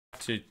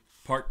to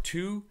part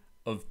 2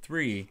 of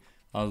 3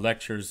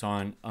 lectures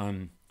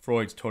on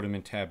Freud's Totem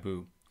and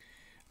Taboo.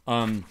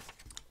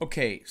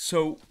 Okay,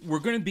 so we're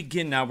going to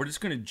begin now. We're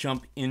just going to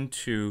jump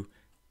into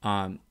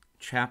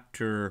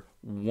chapter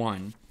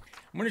 1.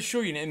 I'm going to show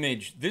you an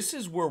image. This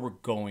is where we're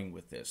going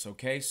with this,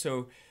 okay?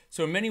 So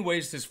in many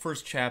ways, this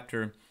first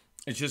chapter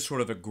is just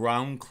sort of a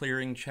ground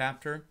clearing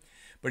chapter,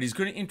 but he's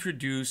going to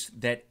introduce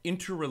that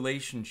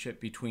interrelationship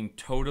between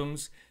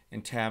totems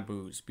and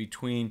taboos,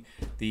 between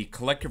the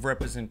collective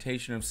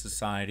representation of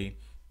society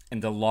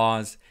and the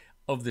laws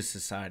of the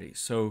society.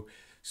 So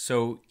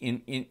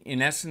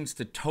in essence,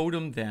 the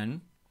totem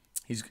then,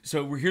 here's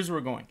where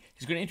we're going.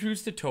 He's going to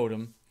introduce the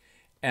totem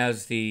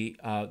as the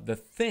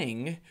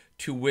thing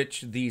to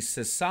which the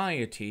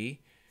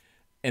society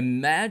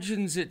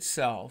imagines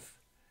itself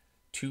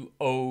to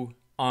owe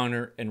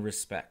honor and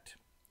respect.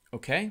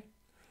 Okay?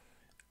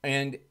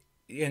 And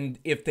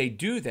if they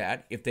do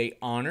that, if they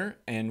honor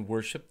and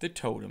worship the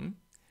totem,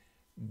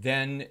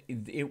 then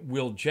it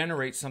will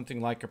generate something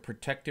like a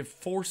protective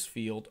force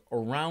field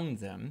around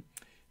them,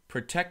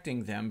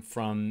 protecting them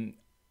from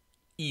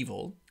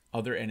evil,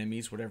 other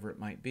enemies, whatever it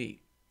might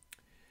be.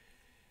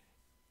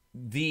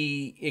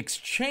 In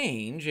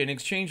exchange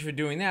for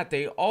doing that,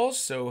 they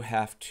also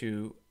have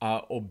to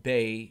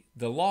obey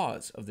the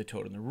laws of the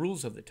totem, the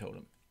rules of the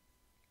totem.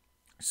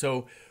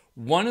 So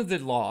one of the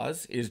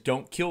laws is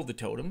don't kill the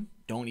totem,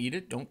 don't eat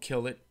it, don't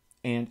kill it.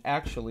 And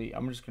actually,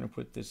 I'm just going to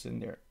put this in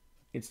there.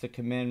 It's the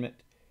commandment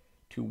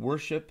to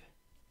worship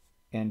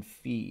and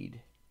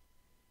feed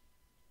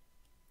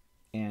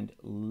and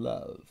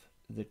love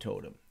the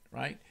totem,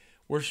 right?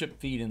 Worship,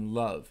 feed, and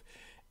love.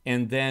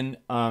 And then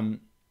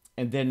don't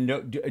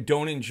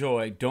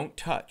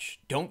touch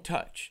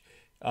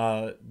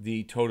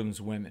the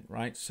totem's women,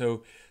 right?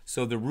 So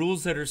the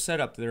rules that are set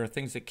up, there are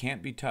things that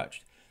can't be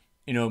touched.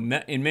 You know,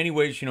 in many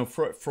ways, you know,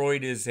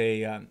 Freud is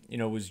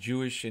was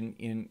Jewish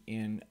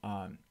in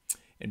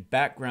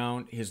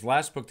background. His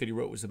last book that he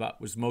wrote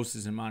was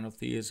Moses and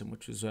Monotheism,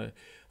 which was a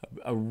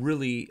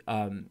really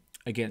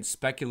again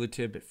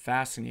speculative but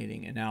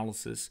fascinating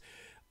analysis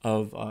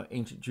of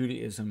ancient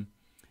Judaism.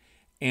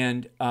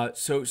 And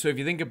so if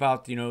you think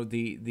about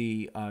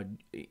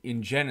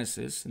in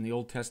Genesis, in the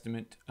Old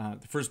Testament,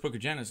 the first book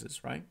of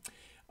Genesis, right,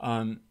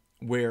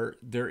 where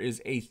there is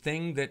a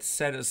thing that's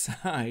set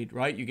aside,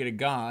 right? You get a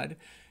god,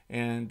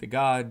 and the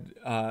god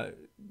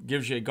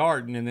gives you a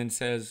garden, and then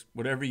says,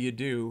 whatever you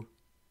do,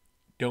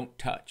 don't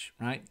touch,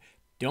 right?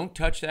 Don't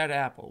touch that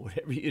apple,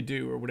 whatever you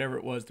do, or whatever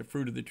it was, the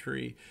fruit of the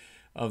tree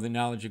of the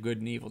knowledge of good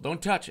and evil.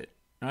 Don't touch it,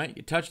 right?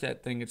 You touch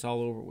that thing, it's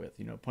all over with.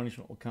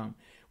 Punishment will come.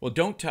 Well,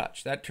 don't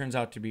touch. That turns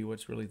out to be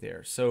what's really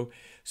there. So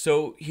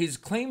his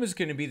claim is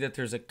going to be that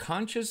there's a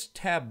conscious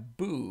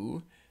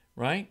taboo,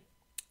 right?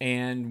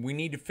 And we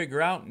need to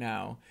figure out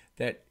now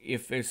that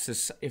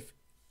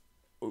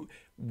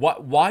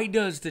why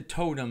does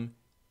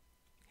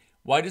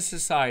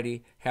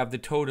society have the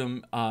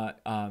totem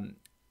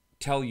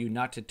tell you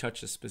not to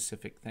touch a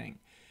specific thing?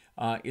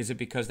 Is it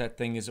because that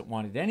thing isn't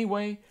wanted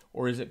anyway,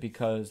 or is it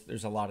because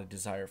there's a lot of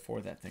desire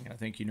for that thing? I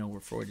think you know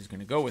where Freud is going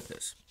to go with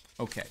this.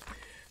 Okay,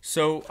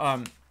 so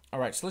all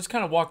right, so let's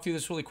kind of walk through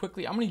this really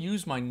quickly. I'm going to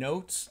use my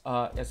notes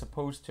as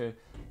opposed to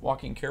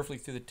walking carefully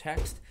through the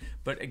text.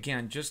 But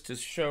again, just to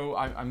show,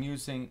 I'm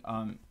using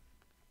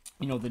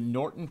the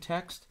Norton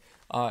text,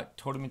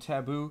 Totem and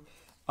Taboo.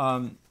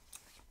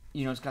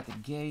 It's got the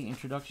Gay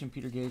introduction,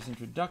 Peter Gay's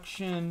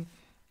introduction,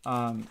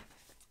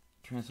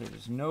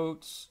 translator's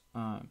notes.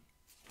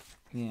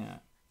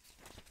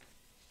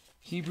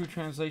 Hebrew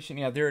translation.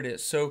 Yeah, there it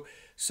is. So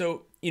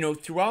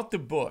throughout the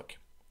book,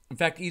 in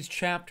fact, each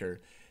chapter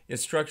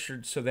is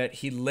structured so that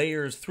he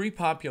layers three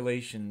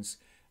populations.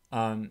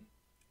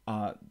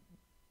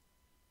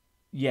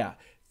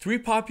 Three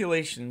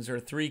populations or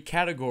three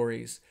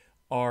categories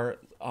are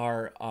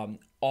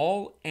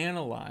all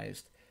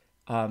analyzed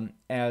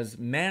as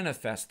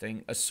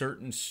manifesting a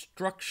certain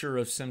structure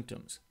of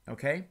symptoms.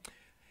 Okay,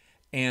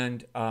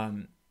 and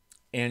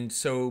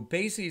so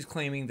basically he's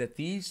claiming that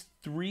these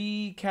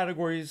three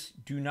categories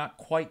do not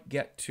quite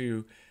get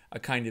to a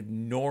kind of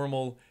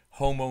normal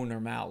homo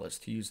normalis,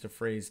 to use the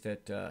phrase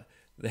that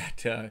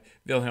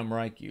Wilhelm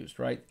Reich used,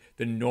 right?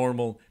 The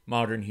normal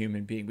modern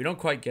human being. We don't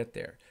quite get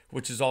there,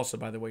 which is also,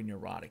 by the way,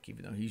 neurotic,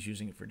 even though he's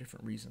using it for a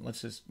different reason.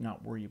 Let's just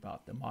not worry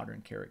about the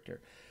modern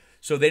character.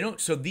 So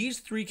these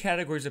three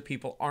categories of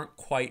people aren't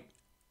quite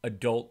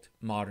adult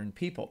modern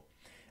people.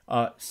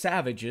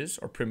 Savages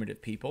or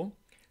primitive people,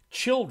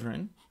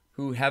 children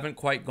who haven't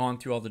quite gone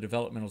through all the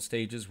developmental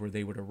stages where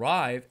they would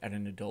arrive at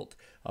an adult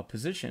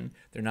position.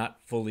 They're not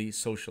fully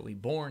socially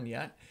born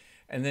yet.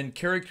 And then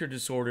character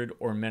disordered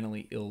or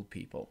mentally ill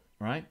people,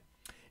 right?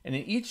 And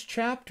in each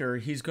chapter,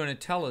 he's going to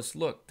tell us,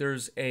 look,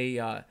 there's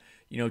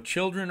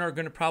children are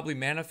going to probably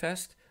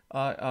manifest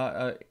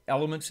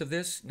elements of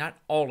this. Not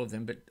all of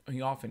them, but he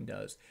often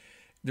does.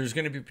 There's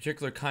going to be a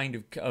particular kind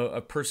of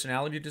a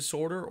personality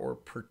disorder or a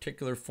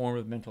particular form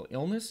of mental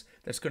illness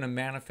that's going to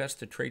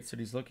manifest the traits that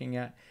he's looking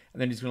at.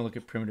 And then he's going to look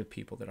at primitive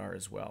people that are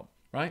as well.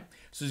 right?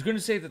 So he's going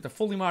to say that the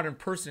fully modern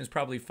person has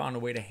probably found a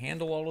way to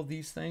handle all of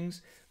these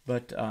things,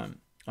 but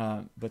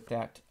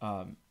that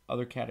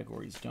other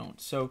categories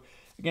don't. So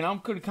again, I'm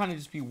going to kind of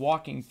just be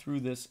walking through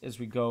this as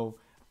we go,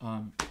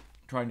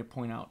 trying to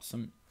point out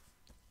some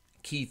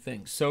key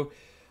things. So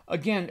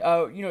again,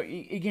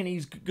 again,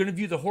 he's going to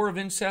view the horror of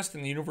incest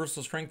and the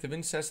universal strength of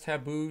incest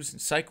taboos in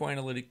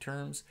psychoanalytic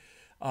terms.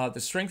 The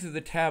strength of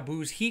the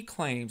taboos, he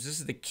claims, this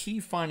is the key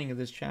finding of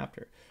this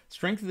chapter.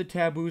 Strength of the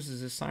taboos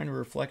is a sign or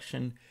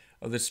reflection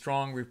of the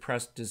strong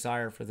repressed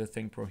desire for the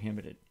thing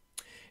prohibited.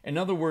 In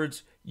other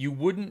words, you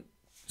wouldn't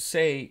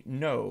say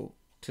no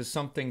to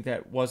something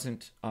that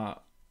wasn't a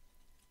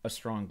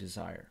strong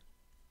desire.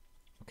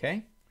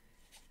 Okay?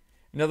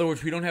 In other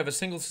words, we don't have a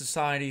single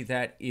society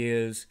that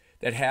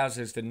has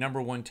as the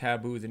number one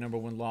taboo, the number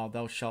one law,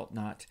 thou shalt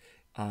not,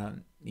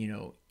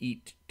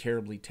 eat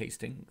terribly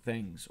tasting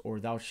things, or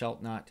thou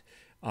shalt not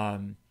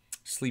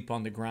sleep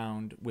on the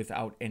ground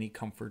without any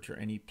comfort or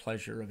any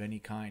pleasure of any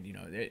kind.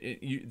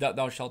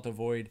 Thou shalt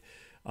avoid.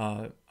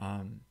 Thou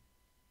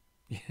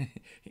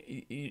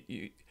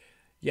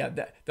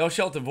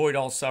shalt avoid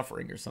all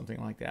suffering, or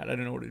something like that. I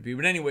don't know what it'd be,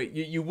 but anyway,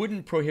 you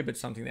wouldn't prohibit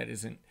something that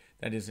isn't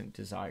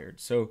desired.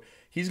 So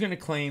he's going to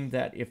claim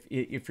that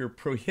if you're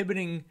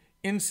prohibiting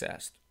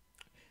incest,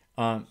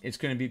 it's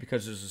going to be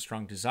because there's a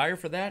strong desire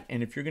for that,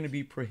 and if you're going to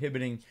be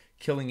prohibiting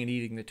killing and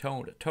eating the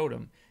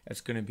totem,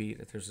 it's going to be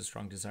that there's a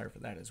strong desire for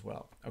that as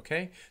well.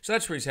 Okay, so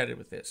that's where he's headed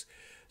with this.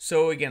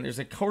 So again, there's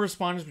a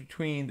correspondence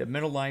between the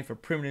mental life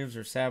of primitives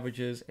or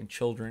savages and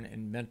children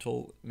and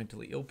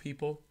mentally ill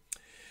people.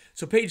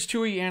 So page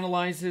 2, he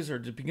analyzes or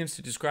begins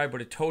to describe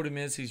what a totem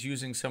is. He's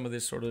using some of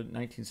this sort of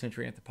 19th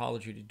century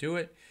anthropology to do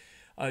it.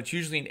 It's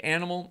usually an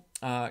animal,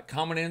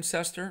 common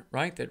ancestor,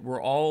 right? That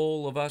we're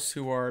all of us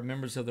who are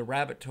members of the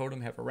rabbit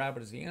totem have a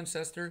rabbit as the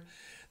ancestor.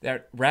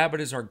 That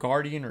rabbit is our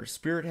guardian or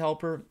spirit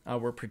helper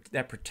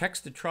that protects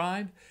the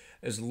tribe.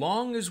 As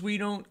long as we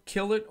don't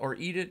kill it or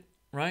eat it,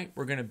 right,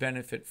 we're going to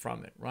benefit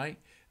from it, right?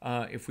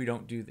 If we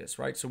don't do this,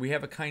 right? So we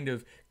have a kind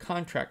of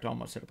contract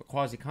almost, set up a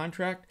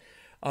quasi-contract.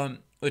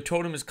 The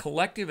totem is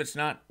collective.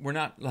 We're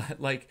not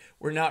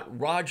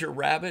Roger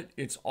Rabbit.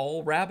 It's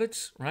all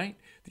rabbits, right?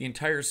 The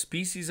entire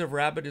species of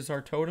rabbit is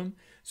our totem.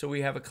 So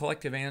we have a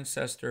collective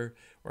ancestor,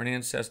 or an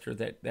ancestor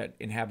that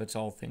inhabits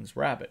all things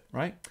rabbit,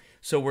 right?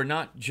 So we're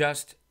not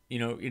just,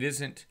 it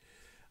isn't,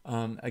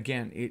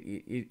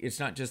 it's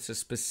not just a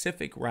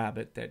specific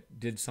rabbit that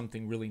did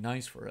something really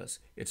nice for us.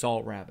 It's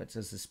all rabbits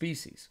as a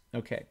species,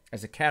 okay,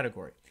 as a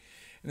category.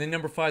 And then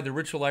number 5, the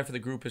ritual life of the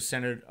group is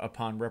centered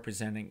upon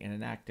representing and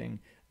enacting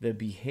the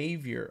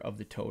behavior of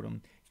the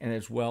totem, and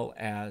as well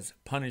as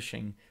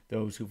punishing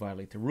those who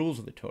violate the rules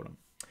of the totem.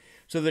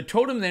 So the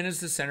totem then is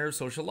the center of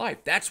social life.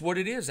 That's what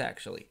it is,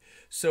 actually.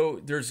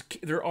 So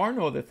there are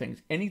no other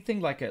things.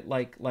 Anything like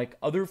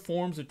other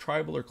forms of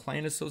tribal or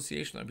clan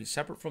association that would be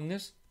separate from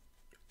this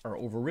are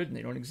overridden.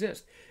 They don't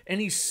exist.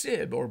 Any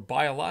SIB or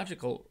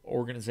biological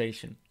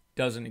organization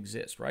doesn't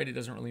exist, right? It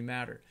doesn't really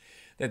matter.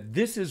 That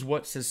this is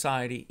what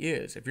society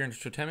is. If you're in a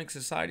totemic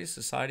society,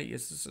 society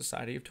is the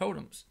society of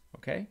totems,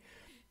 okay?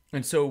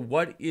 And so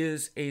what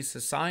is a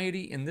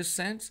society in this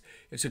sense?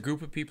 It's a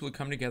group of people who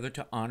come together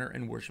to honor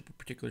and worship a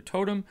particular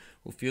totem,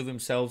 who feel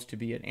themselves to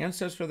be an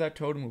ancestor of that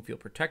totem, who feel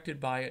protected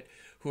by it,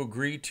 who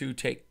agree to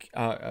take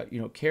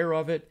care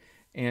of it,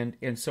 and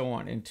so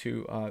on, and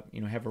to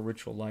have a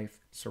ritual life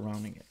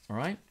surrounding it, all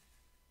right?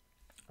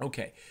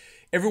 Okay.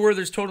 Everywhere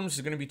there's totems,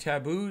 there's going to be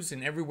taboos,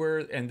 and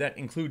that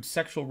includes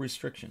sexual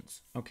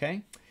restrictions,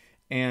 okay,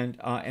 and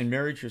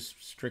marriage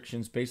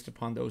restrictions based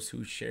upon those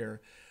who share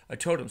a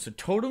totem. So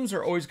totems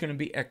are always going to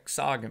be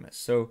exogamous.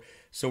 So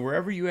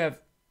wherever you have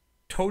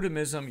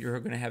totemism, you're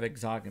going to have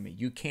exogamy.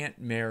 You can't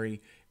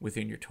marry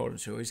within your totem.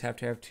 So you always have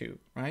to have 2,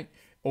 right?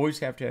 Always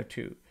have to have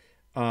 2.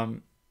 All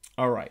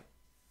right.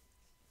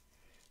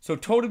 So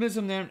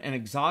totemism then and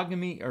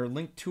exogamy are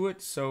linked to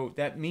it. So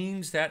that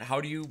means that how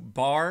do you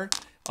bar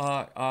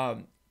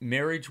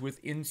marriage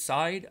with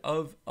inside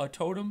of a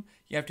totem?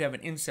 You have to have an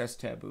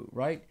incest taboo,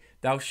 right?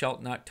 Thou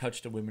shalt not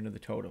touch the women of the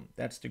totem.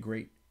 That's the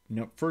great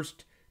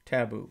first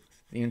taboo,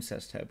 the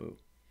incest taboo.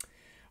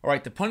 All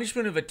right, the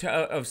punishment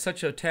of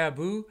such a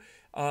taboo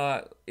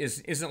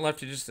isn't left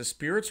to just the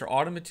spirits or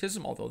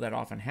automatism, although that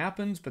often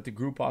happens, but the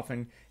group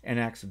often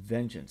enacts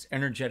vengeance,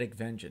 energetic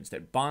vengeance,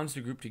 that bonds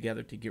the group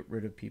together to get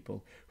rid of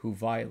people who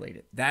violate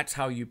it. That's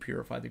how you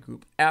purify the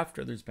group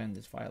after there's been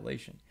this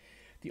violation.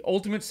 The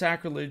ultimate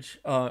sacrilege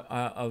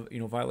of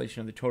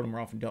violation of the totem are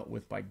often dealt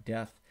with by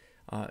death,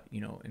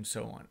 and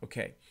so on.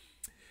 Okay.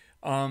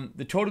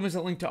 The totem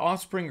isn't linked to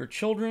offspring or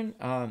children.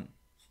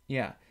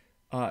 Yeah.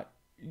 In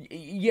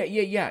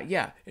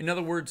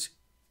other words,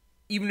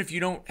 even if you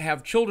don't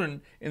have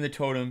children in the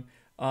totem,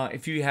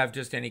 if you have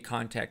just any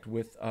contact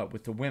with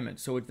the women.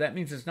 So that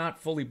means it's not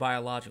fully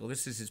biological.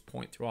 This is his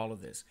point through all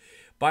of this.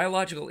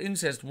 Biological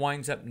incest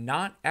winds up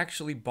not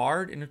actually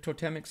barred in a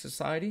totemic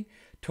society.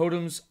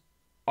 Totems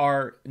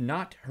are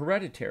not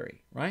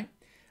hereditary, right?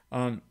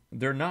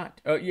 They're not,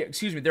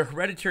 they're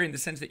hereditary in the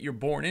sense that you're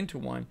born into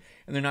one,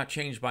 and they're not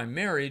changed by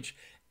marriage.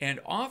 And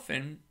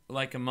often,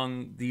 like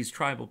among these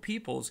tribal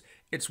peoples,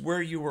 it's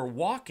where you were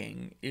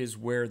walking is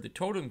where the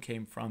totem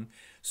came from.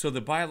 So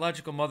the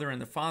biological mother and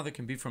the father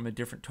can be from a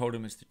different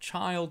totem as the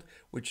child,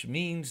 which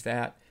means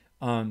that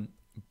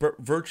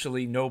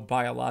virtually no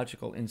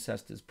biological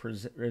incest is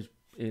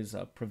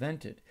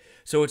prevented.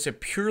 So it's a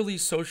purely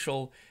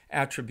social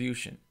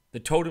attribution. The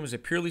totem is a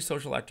purely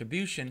social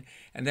attribution,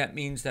 and that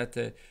means that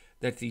the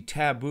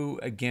taboo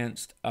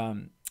against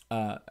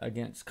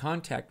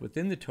contact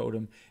within the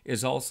totem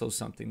is also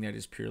something that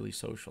is purely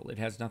social. It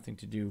has nothing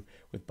to do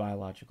with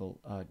biological,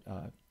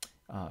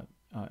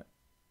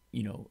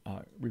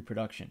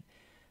 reproduction.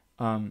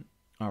 All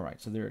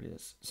right, so there it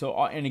is. So,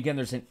 and again,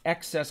 there's an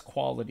excess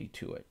quality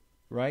to it,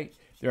 right?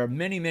 There are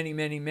many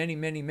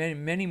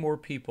more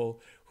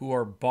people who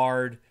are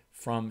barred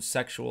from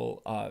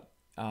sexual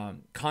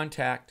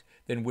contact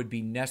than would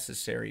be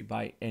necessary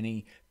by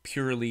any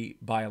purely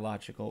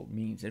biological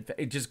means.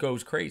 It just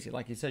goes crazy.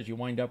 Like he says, you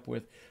wind up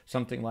with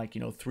something like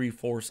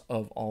 3/4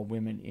 of all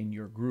women in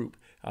your group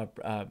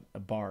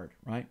barred,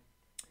 right?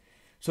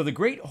 So the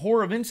great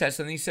horror of incest,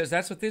 and he says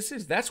that's what this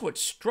is. That's what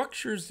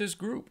structures this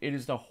group. It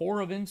is the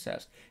horror of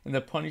incest and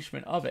the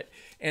punishment of it.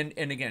 And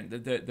again,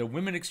 the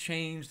women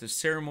exchange, the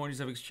ceremonies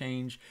of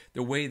exchange,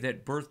 the way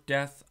that birth,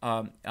 death,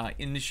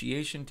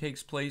 initiation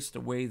takes place,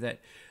 the way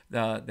that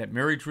that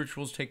marriage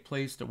rituals take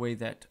place, the way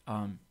that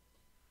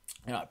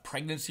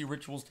pregnancy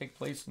rituals take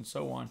place, and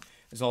so on,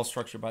 is all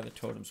structured by the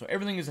totem. So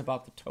everything is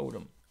about the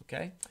totem.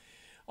 Okay,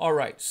 all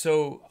right.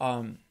 So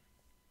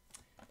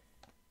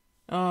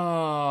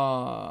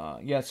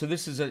So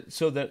this is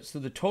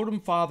the totem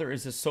father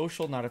is a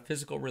social, not a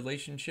physical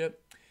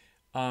relationship.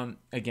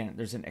 Again,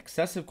 there's an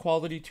excessive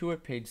quality to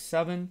it. Page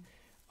 7.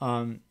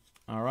 All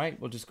right,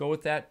 we'll just go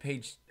with that.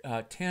 Page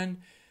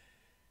 10.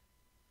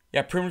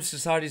 Yeah, primitive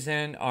societies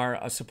then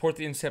are support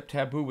the incest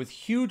taboo with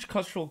huge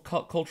cultural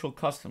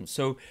customs.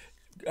 So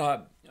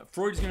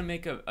Freud's going to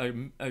make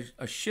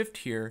a shift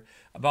here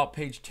about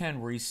page 10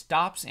 where he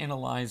stops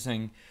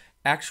analyzing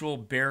actual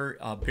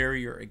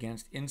barrier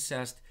against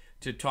incest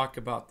to talk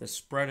about the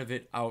spread of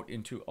it out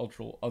into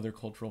other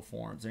cultural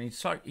forms. And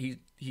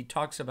he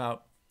talks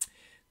about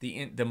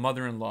the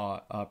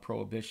mother-in-law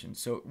prohibition.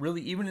 So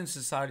really, even in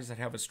societies that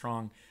have a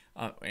strong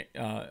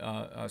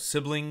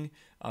sibling,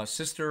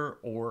 sister,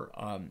 or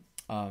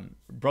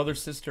brother,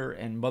 sister,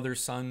 and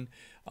mother-son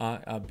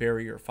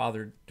barrier,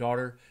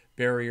 father-daughter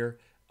barrier,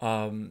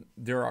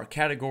 there are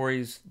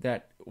categories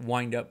that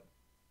wind up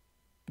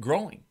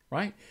growing,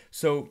 right?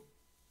 So,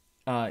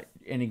 and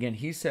again,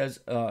 he says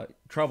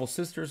tribal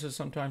sisters are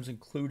sometimes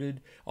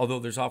included, although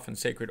there's often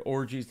sacred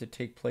orgies that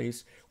take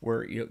place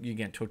where,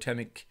 again,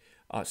 totemic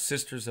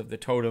sisters of the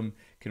totem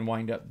can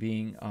wind up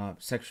being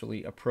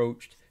sexually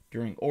approached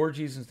during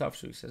orgies and stuff.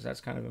 So he says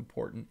that's kind of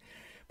important.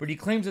 But he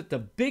claims that the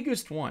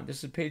biggest one,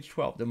 this is page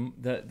 12,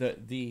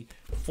 the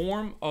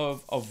form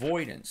of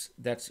avoidance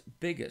that's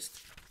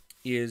biggest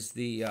is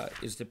the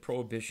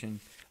prohibition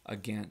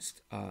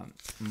against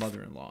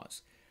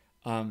mother-in-laws,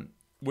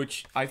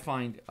 which I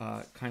find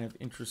kind of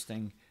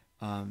interesting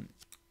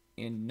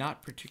and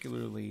not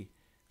particularly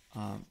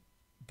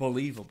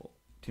believable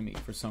to me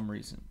for some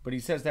reason. But he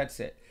says that's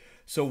it.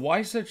 So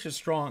why such a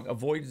strong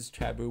avoidance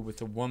taboo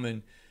with a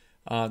woman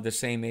the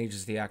same age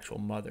as the actual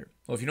mother?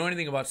 Well, if you know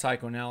anything about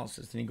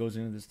psychoanalysis, then he goes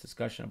into this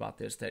discussion about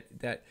this,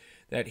 that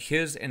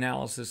his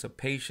analysis of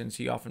patients,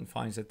 he often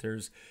finds that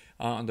there's,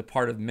 on the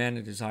part of men,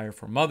 a desire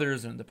for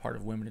mothers, and on the part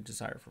of women, a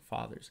desire for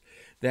fathers.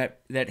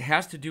 That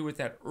has to do with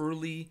that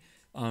early,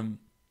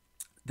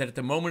 that at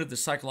the moment of the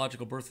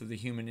psychological birth of the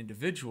human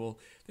individual,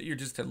 that you're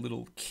just a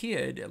little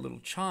kid, a little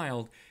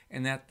child,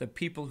 and that the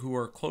people who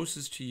are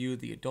closest to you,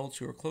 the adults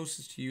who are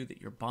closest to you, that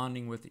you're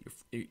bonding with, that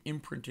you're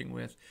imprinting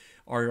with,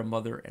 are a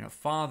mother and a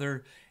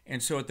father.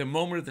 And so at the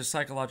moment of the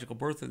psychological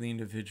birth of the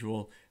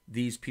individual,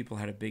 these people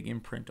had a big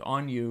imprint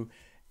on you,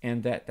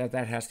 and that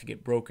has to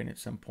get broken at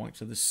some point.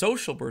 So the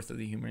social birth of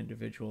the human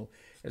individual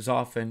is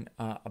often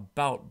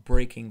about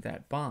breaking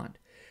that bond.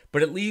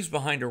 But it leaves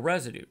behind a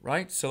residue,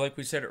 right? So like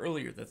we said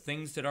earlier, the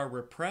things that are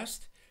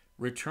repressed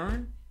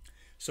return.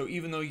 So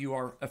even though you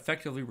are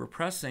effectively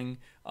repressing,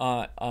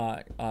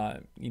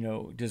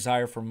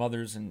 desire for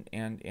mothers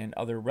and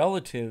other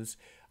relatives,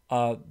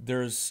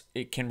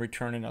 it can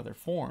return in other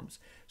forms.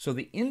 So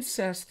the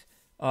incest,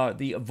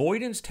 the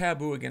avoidance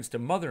taboo against a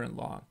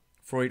mother-in-law,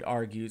 Freud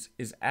argues,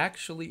 is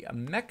actually a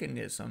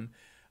mechanism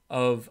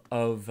of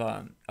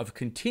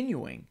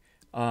continuing.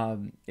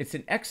 It's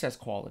an excess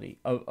quality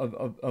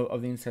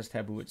of the incest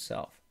taboo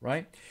itself,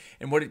 right?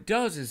 And what it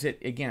does is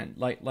it, again,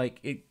 like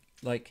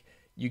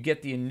you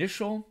get the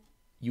initial,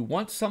 you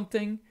want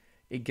something,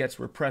 it gets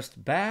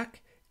repressed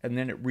back, and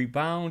then it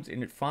rebounds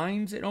and it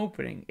finds an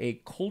opening, a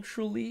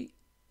culturally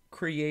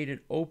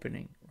created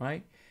opening,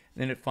 right?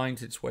 And then it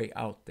finds its way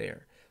out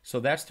there. So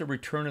that's the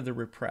return of the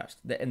repressed,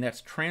 and that's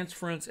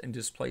transference and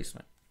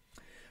displacement.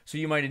 So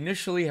you might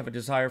initially have a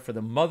desire for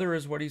the mother,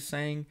 is what he's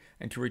saying,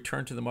 and to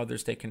return to the mother,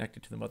 stay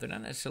connected to the mother,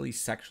 not necessarily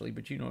sexually,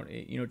 but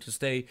to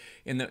stay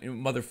in the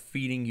mother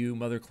feeding you,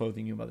 mother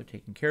clothing you, mother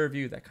taking care of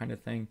you, that kind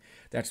of thing.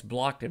 That's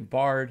blocked and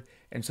barred,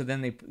 and so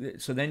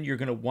then you're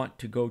going to want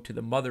to go to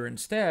the mother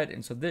instead,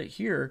 and so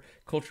here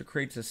culture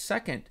creates a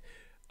second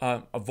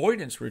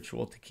avoidance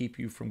ritual to keep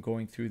you from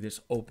going through this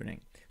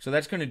opening. So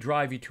that's going to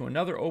drive you to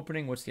another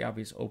opening. What's the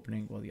obvious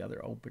opening? Well, the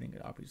other opening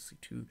is obviously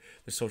to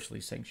the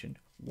socially sanctioned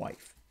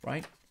wife,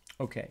 right?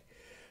 Okay.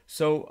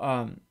 So,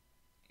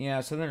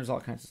 so then there's all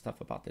kinds of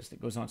stuff about this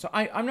that goes on. So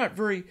I'm not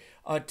very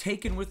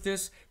taken with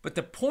this, but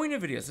the point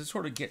of it is, let's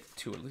sort of get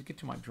to it. Let's get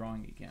to my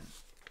drawing again.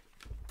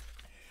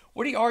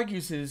 What he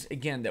argues is,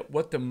 again, that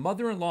what the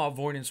mother-in-law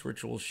avoidance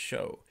rituals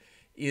show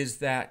is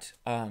that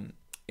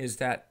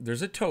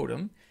there's a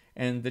totem,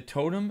 and the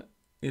totem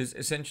is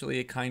essentially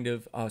a kind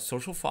of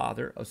social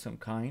father of some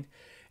kind,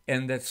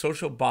 and that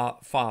social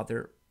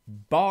father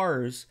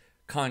bars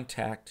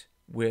contact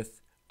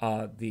with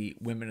the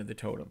women of the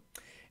totem,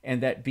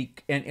 and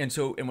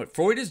what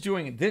Freud is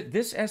doing.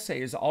 This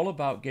essay is all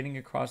about getting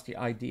across the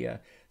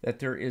idea that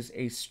there is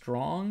a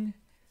strong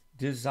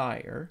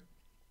desire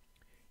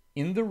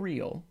in the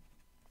real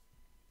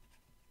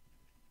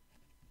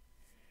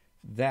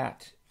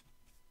that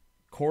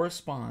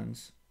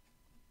corresponds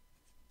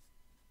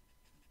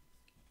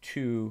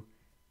to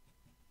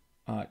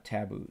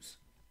taboos.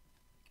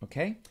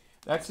 Okay?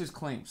 That's his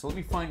claim. So let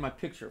me find my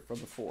picture from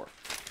before.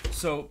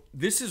 So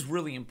this is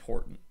really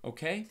important,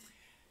 okay?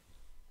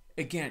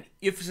 Again,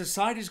 if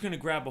society is going to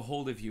grab a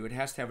hold of you, it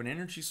has to have an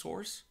energy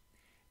source,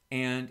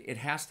 and it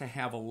has to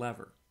have a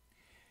lever.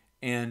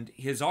 And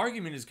his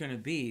argument is going to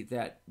be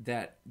that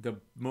the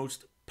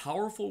most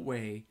powerful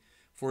way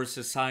for a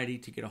society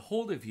to get a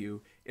hold of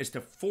you is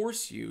to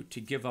force you to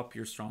give up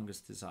your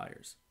strongest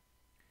desires.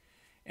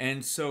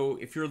 And so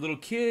if you're a little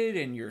kid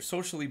and you're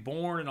socially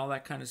born and all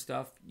that kind of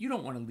stuff, you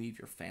don't want to leave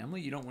your family.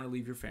 You don't want to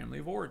leave your family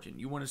of origin.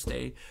 You want to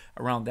stay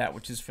around that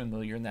which is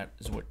familiar, and that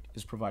is what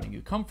is providing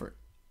you comfort.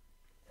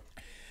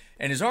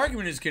 And his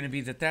argument is going to be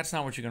that that's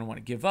not what you're going to want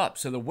to give up.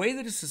 So the way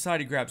that a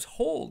society grabs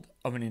hold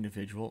of an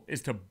individual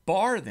is to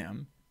bar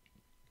them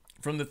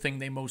from the thing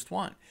they most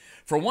want.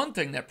 For one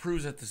thing, that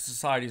proves that the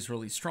society is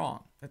really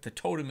strong, that the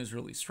totem is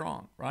really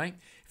strong, right?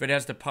 If it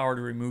has the power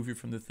to remove you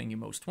from the thing you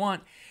most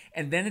want.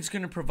 And then it's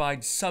going to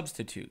provide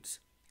substitutes,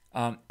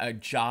 a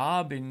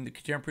job in the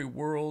contemporary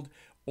world,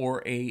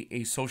 or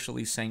a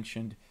socially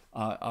sanctioned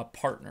a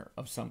partner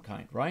of some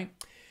kind, right?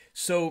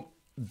 So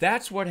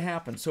that's what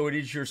happens. So it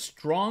is your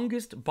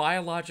strongest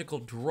biological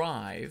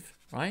drive,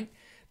 right,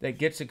 that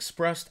gets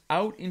expressed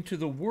out into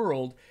the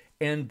world.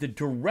 And the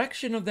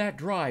direction of that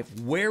drive,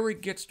 where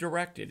it gets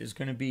directed, is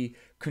going to be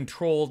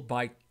controlled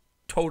by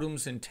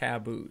totems and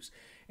taboos.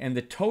 And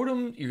the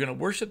totem, you're going to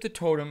worship the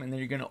totem, and then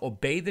you're going to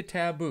obey the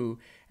taboo.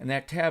 And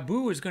that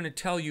taboo is going to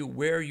tell you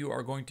where you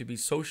are going to be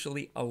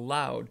socially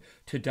allowed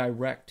to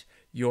direct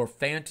your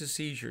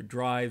fantasies, your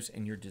drives,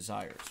 and your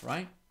desires,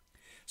 right?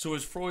 So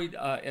as Freud,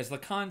 as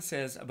Lacan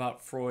says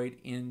about Freud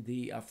in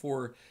the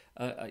four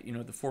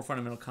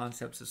fundamental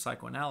concepts of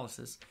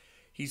psychoanalysis,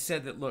 he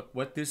said that, look,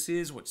 what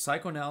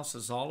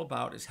psychoanalysis is all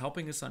about is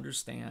helping us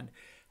understand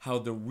how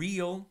the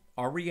real,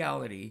 our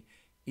reality,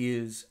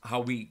 is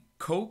how we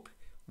cope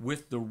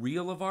with the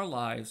real of our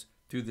lives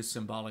through the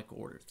symbolic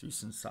order, through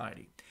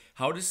society.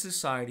 How does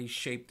society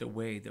shape the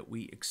way that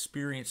we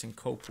experience and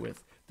cope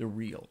with the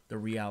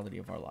reality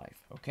of our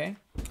life, okay?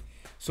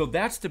 So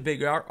that's the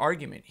big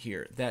argument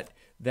here,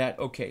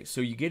 okay, so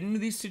you get into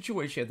these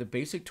situations, you have the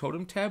basic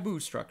totem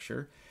taboo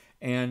structure,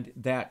 and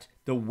that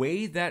the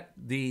way that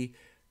the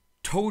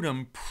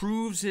totem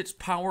proves its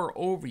power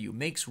over you,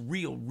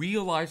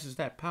 realizes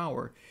that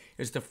power,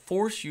 is to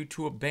force you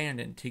to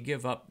abandon, to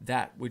give up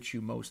that which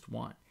you most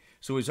want.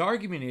 So his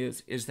argument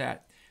is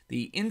that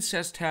the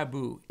incest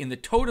taboo, in the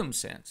totem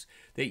sense,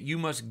 that you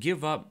must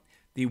give up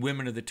the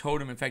women of the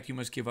totem, in fact, you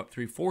must give up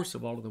 3/4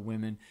 of all of the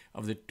women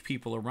of the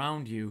people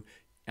around you,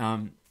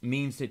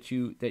 means that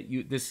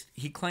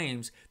he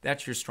claims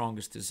that's your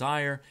strongest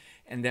desire,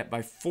 and that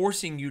by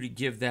forcing you to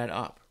give that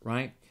up,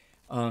 right,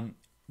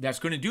 that's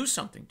going to do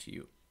something to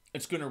you.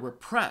 It's going to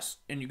repress,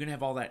 and you're going to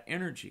have all that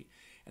energy.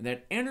 And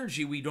that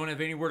energy we don't have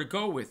anywhere to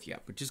go with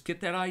yet, but just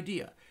get that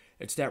idea.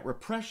 It's that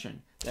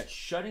repression, that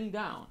shutting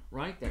down,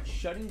 right? That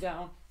shutting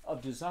down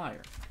of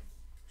desire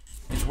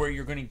is where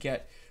you're going to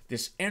get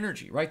this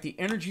energy, right? The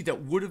energy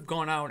that would have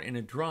gone out in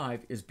a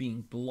drive is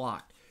being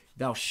blocked.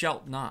 Thou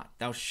shalt not,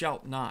 thou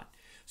shalt not.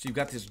 So you've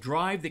got this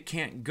drive that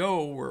can't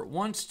go where it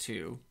wants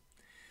to,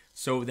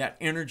 so that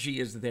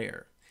energy is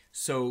there.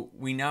 So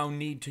we now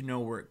need to know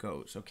where it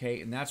goes, okay?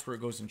 And that's where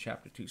it goes in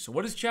chapter 2. So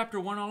what is chapter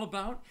 1 all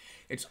about?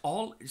 It's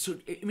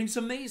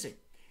amazing.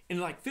 In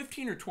like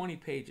 15 or 20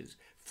 pages,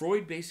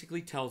 Freud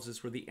basically tells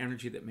us where the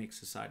energy that makes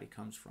society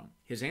comes from.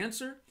 His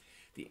answer?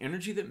 The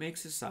energy that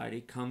makes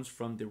society comes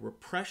from the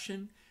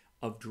repression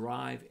of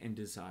drive and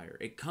desire.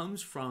 It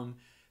comes from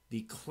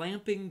the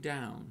clamping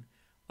down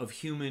of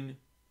human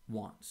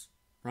wants,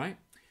 right?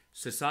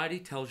 Society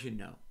tells you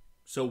no.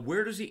 So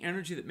where does the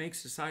energy that makes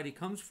society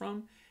comes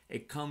from?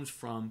 It comes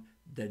from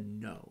the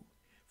no,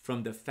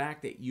 from the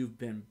fact that you've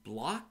been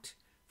blocked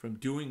from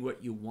doing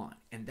what you want.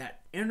 And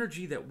that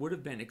energy that would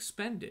have been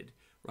expended,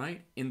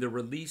 right, in the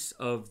release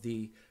of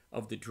the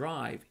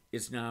drive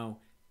is now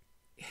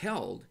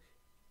held.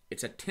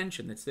 It's a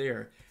tension that's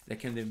there that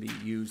can then be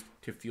used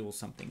to fuel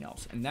something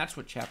else. And that's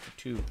what chapter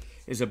 2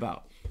 is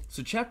about.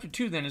 So chapter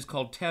 2 then is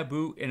called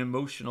Taboo and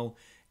Emotional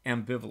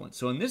Ambivalence.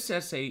 So in this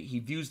essay, he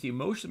views the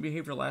emotional and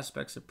behavioral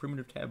aspects of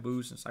primitive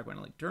taboos in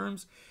psychoanalytic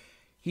terms.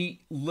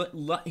 He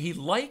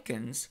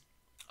likens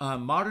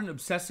modern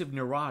obsessive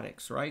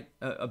neurotics, right?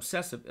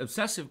 Obsessive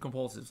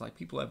compulsives, like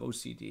people who have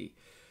OCD,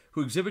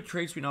 who exhibit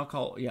traits we now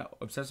call,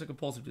 obsessive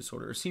compulsive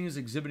disorder, are seen as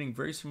exhibiting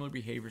very similar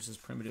behaviors as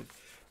primitive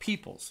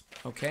peoples,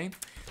 okay?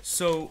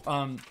 So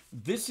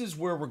this is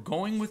where we're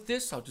going with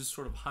this. I'll just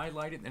sort of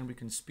highlight it, and then we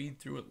can speed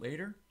through it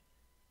later.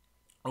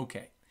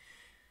 Okay,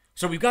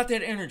 so we've got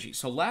that energy.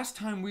 So last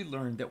time we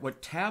learned that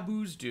what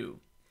taboos do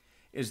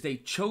is they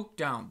choke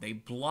down, they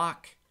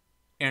block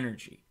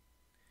energy,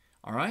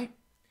 all right?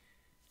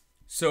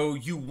 So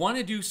you want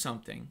to do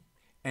something,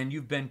 and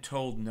you've been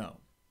told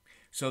no.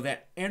 So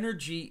that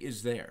energy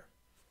is there.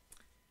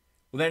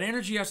 Well, that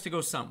energy has to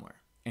go somewhere,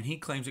 and he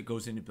claims it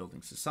goes into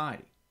building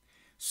society.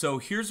 So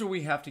here's where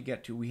we have to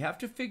get to. We have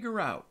to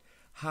figure out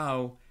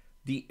how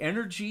the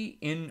energy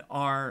in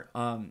our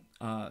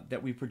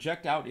that we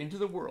project out into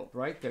the world,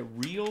 right? The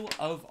reel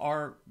of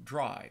our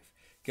drive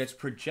gets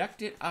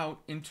projected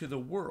out into the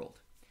world,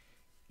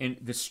 and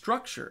the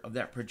structure of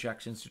that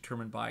projection is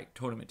determined by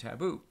totem and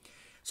taboo.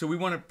 So we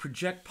want to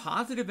project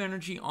positive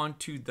energy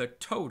onto the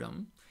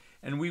totem,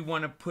 and we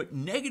want to put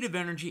negative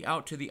energy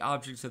out to the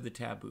objects of the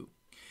taboo.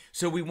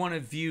 So we want to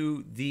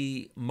view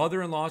the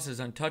mother-in-laws as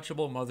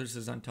untouchable, mothers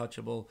as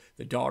untouchable,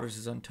 the daughters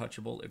as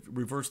untouchable,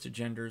 reverse the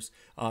genders,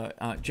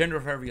 gender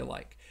however you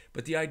like.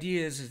 But the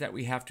idea is that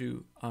we have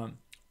to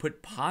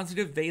put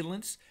positive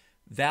valence,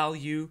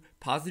 value,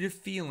 positive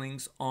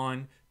feelings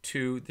on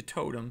to the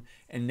totem,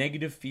 and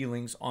negative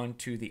feelings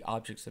onto the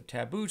objects of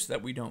taboo so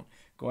that we don't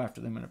go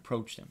after them and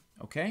approach them,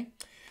 okay?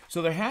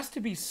 So there has to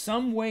be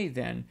some way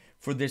then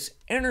for this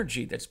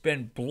energy that's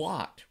been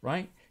blocked,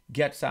 right,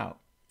 gets out.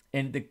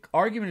 And the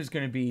argument is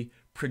going to be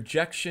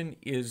projection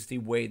is the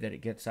way that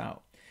it gets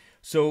out.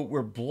 So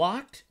we're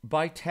blocked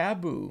by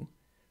taboo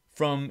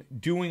from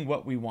doing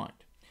what we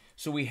want.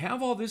 So we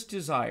have all this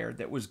desire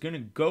that was going to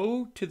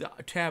go to the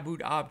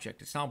tabooed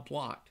object. It's now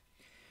blocked.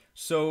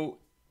 So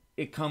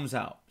it comes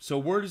out. So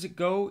where does it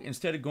go?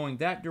 Instead of going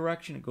that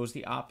direction, it goes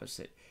the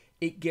opposite.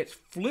 It gets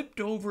flipped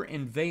over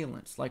in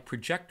valence like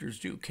projectors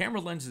do. Camera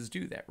lenses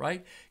do that,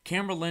 right?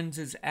 Camera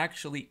lenses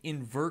actually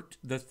invert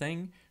the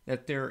thing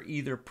that they're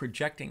either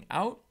projecting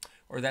out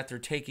or that they're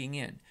taking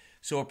in.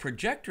 So a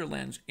projector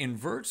lens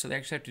inverts, so they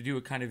actually have to do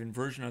a kind of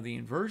inversion of the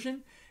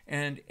inversion,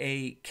 and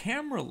a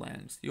camera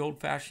lens, the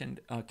old-fashioned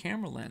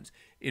camera lens,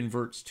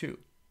 inverts too.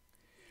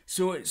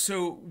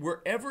 So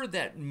wherever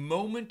that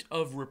moment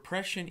of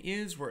repression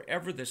is,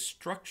 wherever the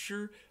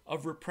structure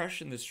of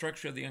repression, the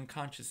structure of the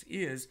unconscious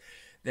is,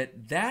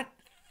 that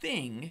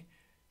thing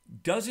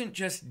doesn't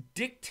just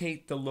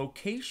dictate the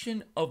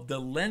location of the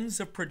lens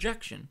of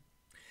projection,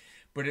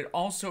 but it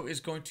also is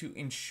going to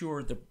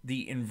ensure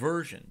the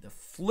inversion, the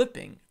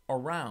flipping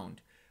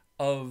around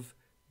of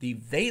the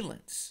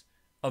valence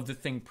of the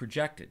thing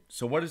projected.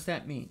 So what does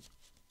that mean?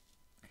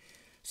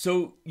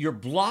 So you're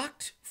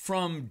blocked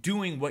from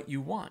doing what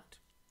you want.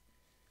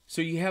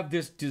 So you have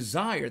this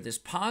desire, this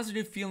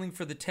positive feeling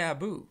for the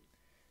taboo,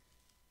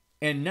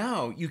 and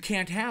now you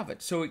can't have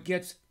it. So it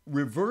gets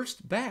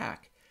reversed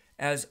back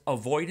as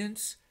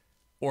avoidance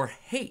or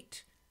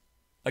hate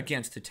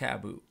against the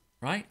taboo,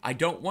 right? I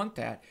don't want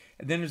that.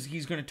 And then as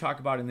he's going to talk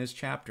about in this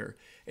chapter,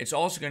 it's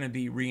also going to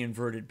be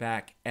reinverted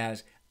back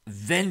as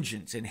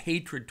vengeance and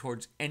hatred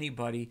towards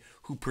anybody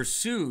who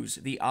pursues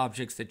the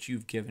objects that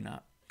you've given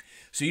up.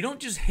 So you don't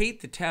just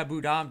hate the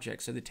tabooed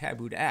objects or the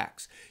tabooed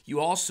acts. You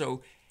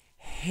also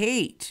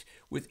hate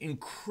with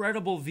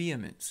incredible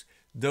vehemence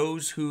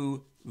those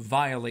who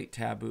violate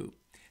taboo.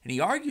 And he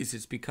argues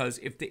it's because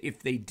if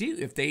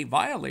they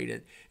violate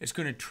it, it's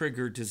going to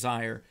trigger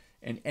desire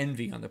and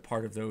envy on the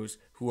part of those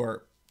who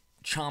are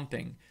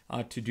chomping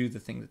to do the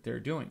thing that they're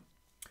doing.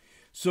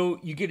 So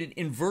you get an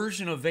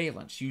inversion of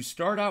valence. You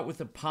start out with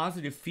a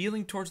positive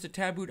feeling towards the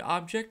tabooed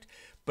object,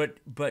 but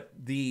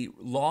the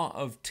law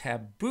of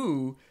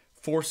taboo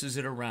forces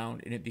it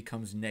around and it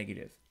becomes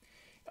negative.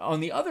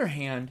 On the other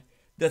hand,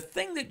 the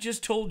thing that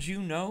just told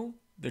you no,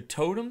 the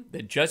totem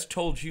that just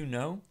told you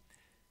no,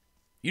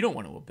 you don't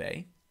want to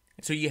obey.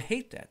 So you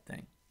hate that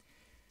thing.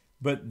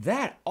 But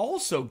that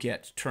also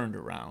gets turned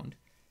around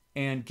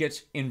and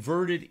gets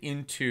inverted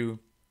into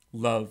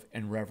love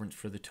and reverence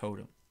for the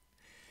totem.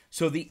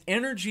 So the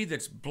energy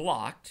that's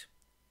blocked,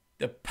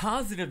 the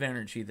positive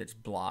energy that's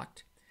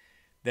blocked,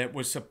 that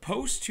was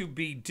supposed to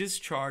be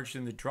discharged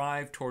in the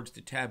drive towards the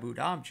tabooed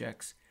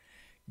objects,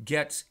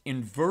 gets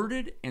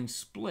inverted and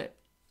split.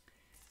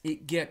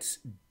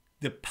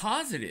 The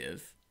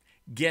positive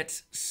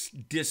gets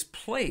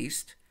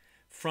displaced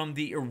from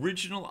the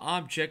original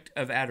object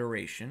of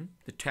adoration,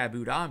 the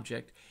tabooed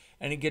object,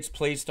 and it gets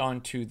placed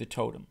onto the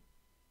totem.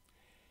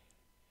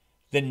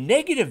 The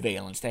negative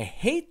valence, the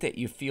hate that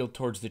you feel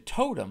towards the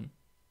totem,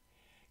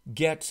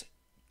 gets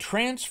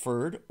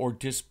transferred or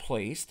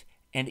displaced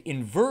and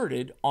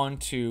inverted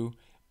onto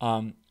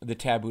the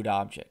tabooed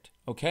object.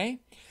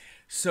 Okay?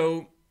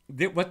 So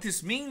what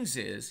this means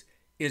is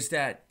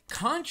that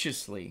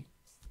consciously,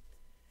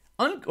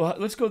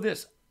 let's go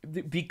this.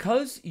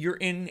 Because you're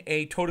in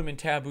a totem and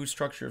taboo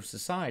structure of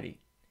society,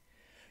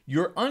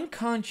 your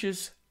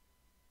unconscious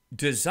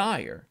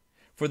desire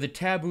for the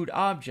tabooed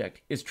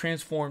object is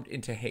transformed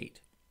into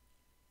hate.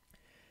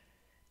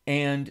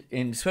 And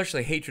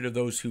especially hatred of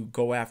those who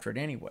go after it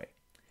anyway.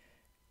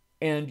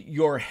 And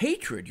your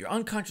hatred, your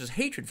unconscious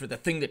hatred for the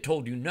thing that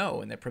told you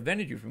no and that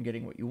prevented you from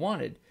getting what you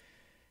wanted,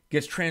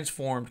 gets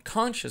transformed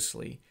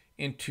consciously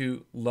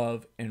into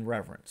love and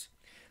reverence.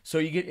 So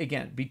you get,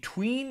 again,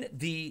 between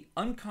the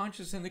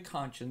unconscious and the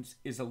conscious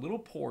is a little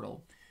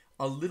portal,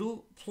 a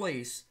little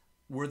place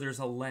where there's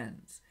a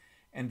lens.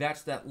 And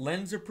that's that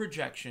lens of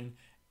projection,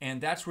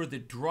 and that's where the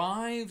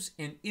drives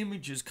and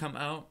images come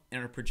out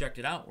and are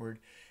projected outward.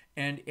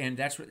 And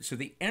that's what, so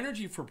the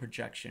energy for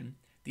projection,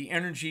 the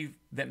energy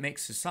that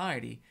makes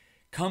society,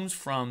 comes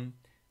from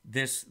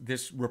this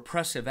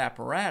repressive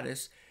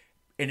apparatus,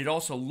 and it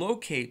also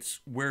locates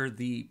where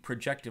the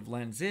projective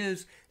lens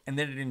is, and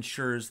then it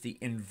ensures the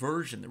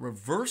inversion, the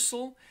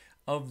reversal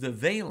of the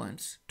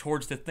valence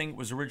towards the thing it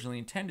was originally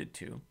intended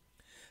to,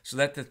 so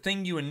that the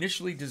thing you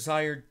initially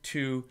desired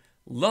to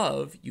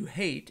love, you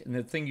hate, and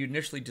the thing you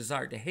initially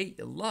desired to hate,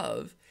 you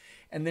love,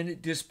 and then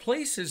it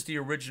displaces the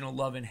original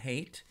love and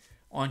hate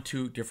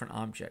onto different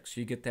objects.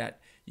 So you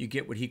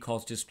get what he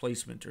calls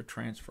displacement or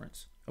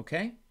transference.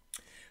 Okay?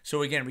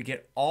 So again, we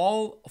get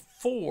all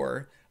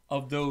four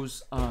of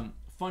those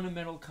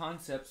fundamental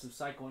concepts of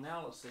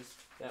psychoanalysis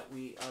that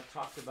we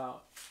talked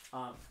about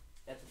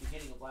at the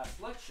beginning of last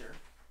lecture.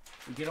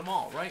 We get them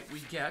all, right?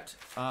 We get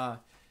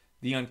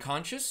the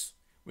unconscious.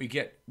 We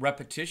get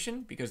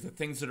repetition, because the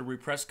things that are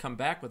repressed come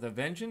back with a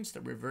vengeance,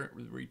 the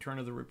return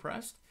of the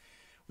repressed.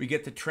 We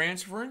get the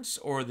transference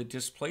or the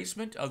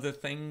displacement of the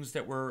things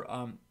that were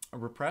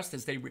repressed,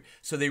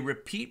 so they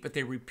repeat, but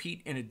they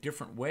repeat in a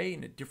different way,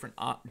 in a different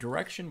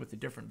direction, with a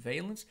different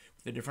valence,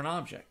 with a different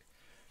object.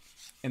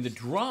 And the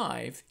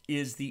drive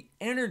is the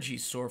energy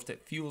source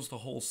that fuels the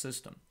whole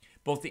system.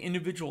 Both the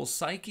individual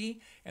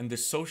psyche and the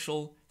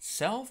social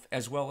self,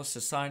 as well as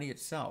society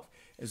itself,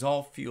 is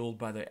all fueled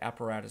by the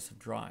apparatus of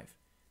drive.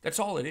 That's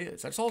all it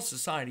is. That's all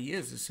society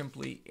is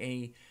simply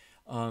a,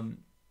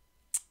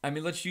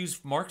 let's use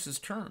Marx's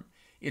term.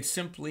 It's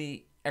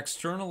simply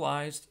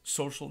externalized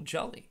social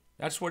jelly.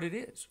 That's what it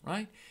is,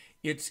 right?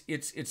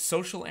 It's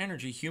social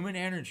energy, human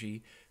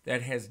energy,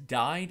 that has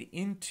died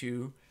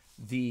into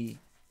the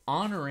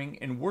honoring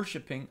and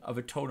worshiping of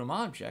a totem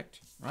object,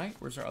 right?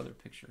 Where's our other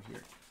picture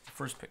here? The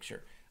first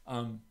picture.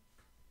 That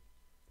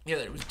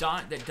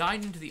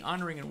died into the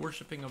honoring and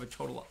worshiping of a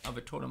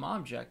totem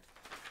object,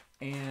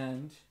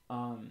 and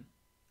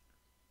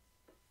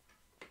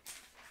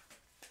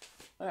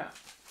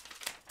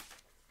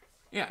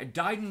it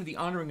died into the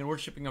honoring and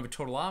worshiping of a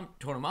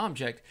totem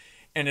object,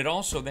 and it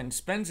also then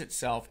spends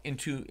itself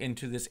into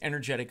this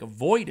energetic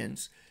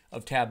avoidance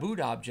of tabooed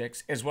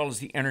objects, as well as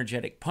the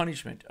energetic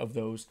punishment of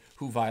those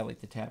who violate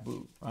the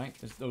taboo, right?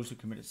 As those who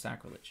committed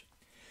sacrilege.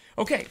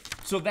 Okay,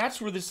 so that's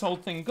where this whole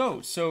thing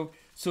goes. So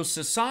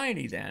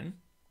society then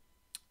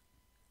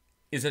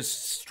is a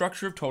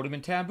structure of totem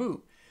and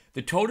taboo.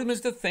 The totem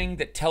is the thing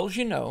that tells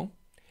you no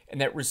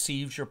and that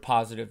receives your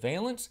positive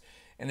valence,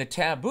 and the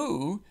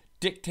taboo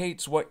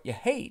dictates what you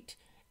hate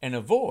and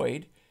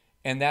avoid,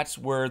 and that's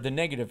where the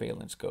negative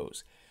valence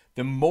goes.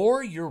 The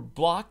more you're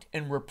blocked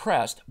and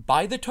repressed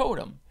by the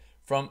totem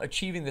from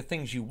achieving the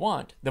things you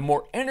want, the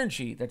more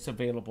energy that's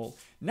available,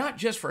 not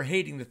just for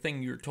hating the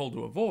thing you're told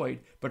to avoid,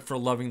 but for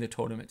loving the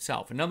totem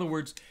itself. In other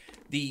words,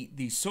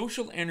 the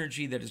social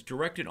energy that is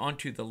directed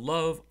onto the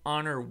love,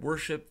 honor,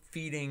 worship,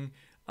 feeding,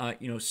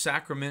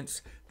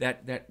 sacraments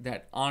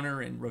that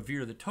honor and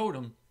revere the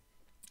totem,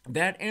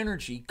 that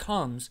energy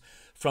comes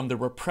from the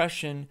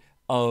repression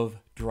of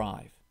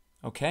drive.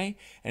 Okay?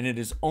 And it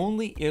is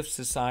only if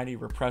society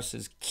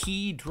represses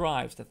key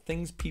drives, the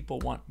things people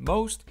want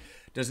most,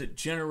 does it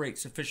generate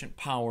sufficient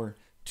power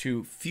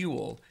to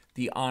fuel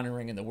the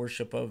honoring and the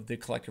worship of the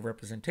collective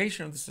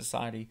representation of the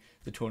society,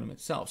 the totem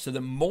itself. So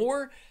the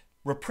more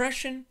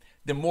repression,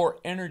 the more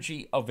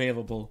energy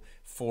available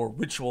for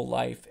ritual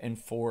life and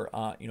for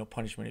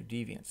punishment of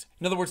deviance.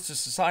 In other words, the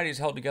society is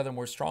held together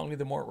more strongly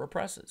the more it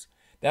represses.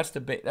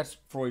 That's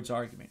Freud's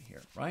argument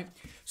here, right?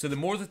 So the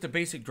more that the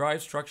basic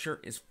drive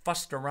structure is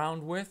fussed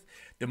around with,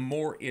 the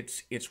more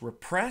it's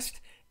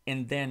repressed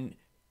and then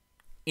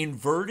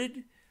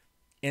inverted,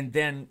 and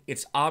then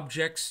its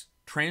objects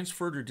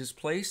transferred or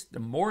displaced. The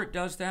more it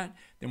does that,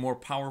 the more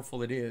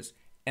powerful it is.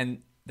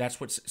 And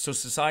so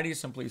society is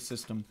simply a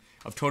system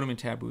of totem and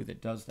taboo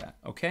that does that,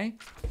 okay?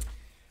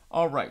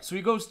 All right, so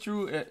he goes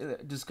through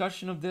a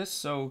discussion of this.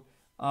 So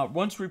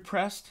once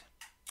repressed,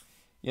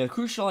 the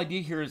crucial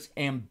idea here is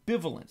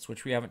ambivalence,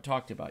 which we haven't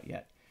talked about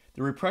yet.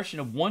 The repression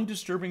of one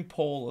disturbing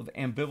pole of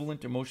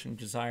ambivalent emotion and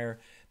desire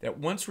that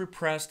once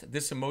repressed,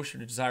 this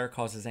emotion or desire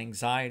causes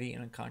anxiety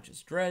and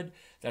unconscious dread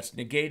that's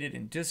negated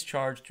and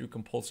discharged through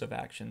compulsive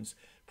actions,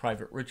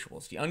 private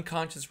rituals. The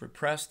unconscious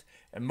repressed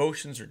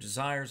emotions or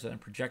desires are then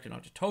projected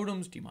onto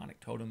totems, demonic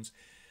totems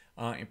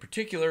in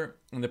particular,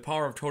 and the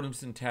power of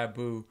totems and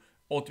taboo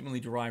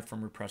ultimately derived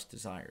from repressed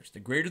desires. The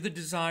greater the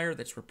desire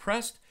that's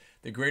repressed,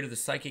 the greater the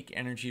psychic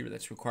energy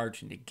that's required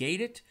to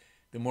negate it,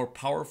 the more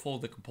powerful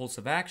the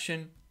compulsive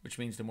action, which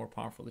means the more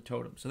powerful the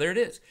totem. So there it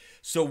is.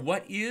 So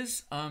what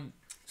is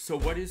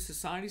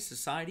society?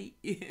 Society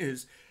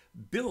is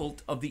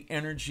built of the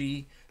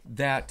energy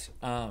that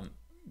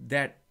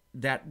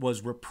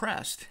was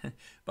repressed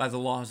by the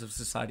laws of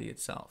society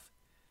itself.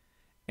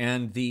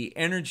 And the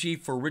energy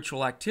for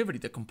ritual activity,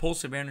 the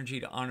compulsive energy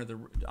to honor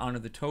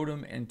the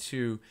totem and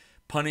to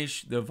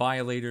punish the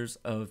violators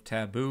of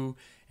taboo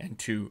and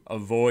to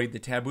avoid the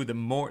taboo,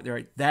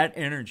 that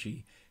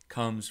energy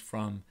comes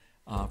from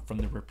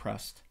the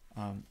repressed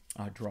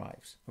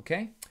drives.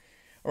 Okay,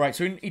 all right.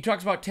 So he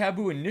talks about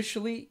taboo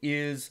initially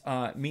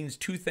means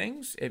two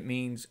things. It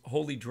means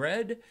holy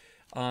dread.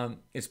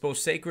 It's both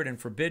sacred and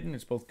forbidden.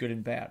 It's both good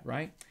and bad.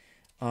 Right.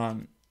 All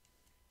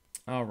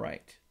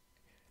right.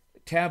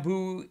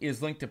 Taboo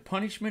is linked to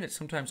punishment. It's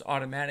sometimes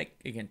automatic.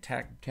 Again,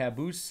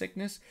 taboo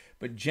sickness,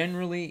 but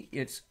generally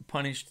it's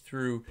punished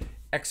through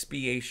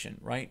expiation,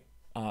 right?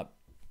 A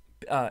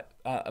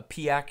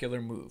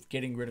piacular move,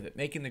 getting rid of it,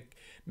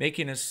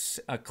 making us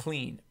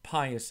clean,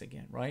 pious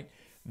again, right?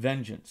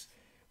 Vengeance.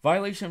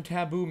 Violation of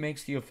taboo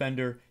makes the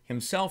offender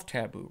himself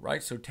taboo,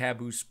 right? So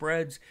taboo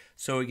spreads.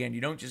 So again, you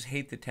don't just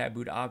hate the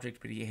tabooed object,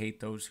 but you hate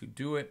those who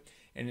do it.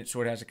 And it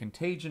sort of has a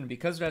contagion. And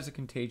because it has a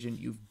contagion,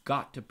 you've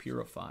got to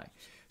purify.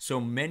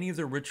 So many of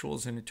the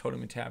rituals in the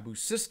totem and taboo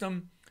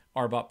system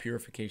are about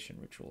purification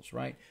rituals,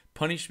 right?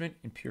 Punishment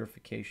and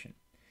purification.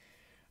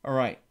 All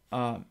right.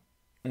 And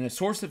the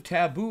source of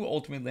taboo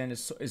ultimately then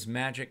is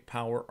magic,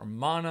 power, or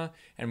mana.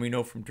 And we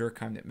know from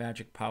Durkheim that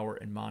magic, power,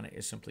 and mana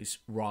is simply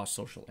raw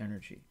social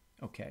energy.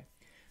 Okay.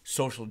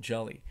 Social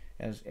jelly,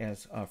 as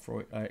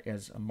Freud,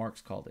 as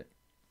Marx called it.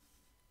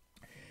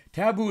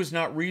 Taboo is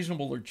not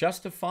reasonable or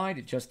justified.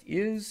 It just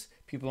is.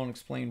 People don't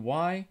explain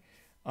why.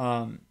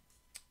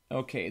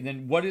 Okay,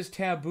 then what is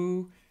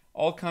taboo?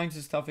 All kinds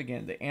of stuff.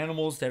 Again, the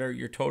animals that are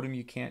your totem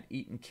you can't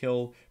eat and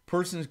kill.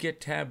 Persons get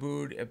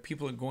tabooed.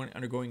 People are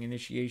undergoing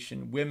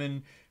initiation.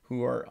 Women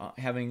who are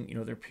having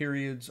their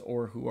periods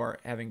or who are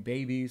having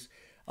babies.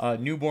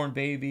 Newborn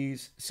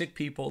babies. Sick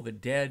people. The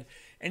dead.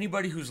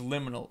 Anybody who's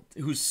liminal,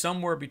 who's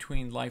somewhere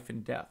between life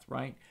and death,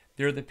 right?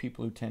 They're the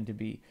people who tend to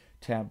be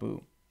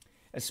taboo.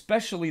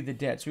 Especially the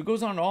dead. So he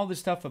goes on all this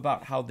stuff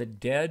about how the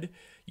dead,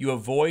 you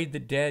avoid the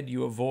dead,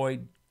 you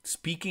avoid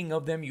speaking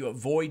of them, you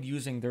avoid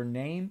using their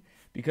name,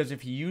 because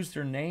if you use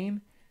their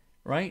name,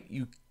 right,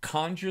 you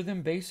conjure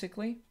them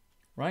basically,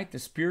 right? The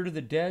spirit of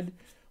the dead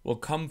will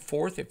come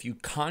forth if you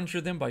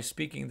conjure them by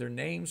speaking their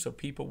name, so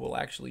people will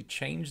actually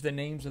change the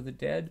names of the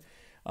dead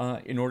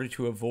in order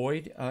to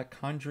avoid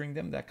conjuring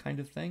them, that kind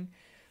of thing.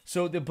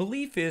 So the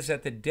belief is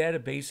that the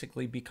dead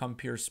basically become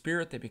pure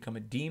spirit, they become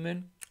a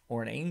demon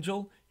or an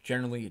angel,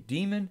 generally a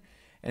demon.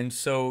 And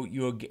so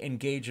you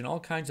engage in all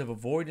kinds of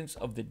avoidance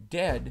of the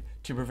dead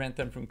to prevent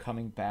them from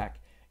coming back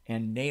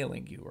and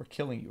nailing you or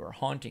killing you or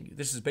haunting you.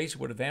 This is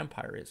basically what a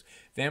vampire is.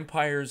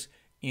 Vampires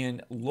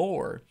in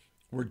lore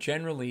were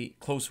generally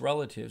close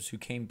relatives who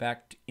came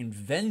back in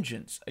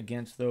vengeance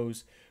against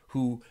those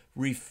who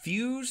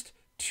refused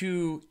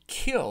to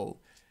kill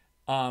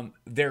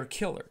their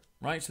killer.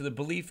 Right? So the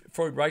belief,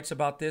 Freud writes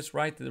about this,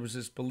 right? There was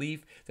this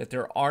belief that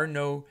there are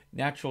no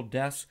natural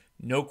deaths,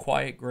 no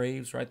quiet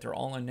graves, right? They're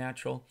all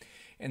unnatural.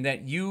 And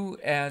that you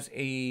as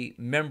a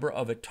member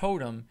of a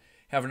totem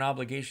have an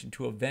obligation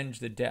to avenge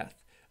the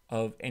death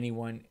of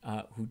anyone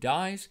who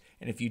dies.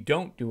 And if you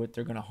don't do it,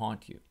 they're going to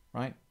haunt you,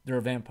 right? They're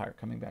a vampire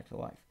coming back to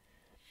life.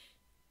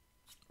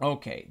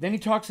 Okay, then he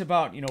talks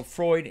about,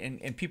 Freud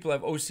and people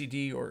have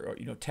OCD or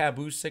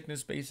taboo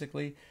sickness,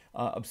 basically,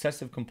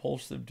 obsessive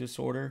compulsive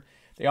disorder.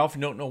 They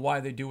often don't know why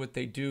they do what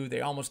they do.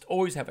 They almost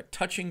always have a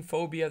touching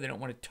phobia. They don't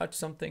want to touch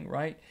something,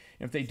 right?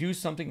 And if they do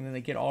something, then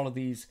they get all of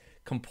these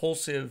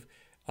compulsive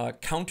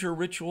counter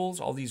rituals,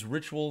 all these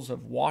rituals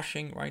of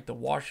washing, right? The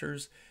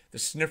washers, the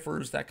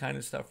sniffers, that kind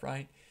of stuff,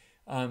 right?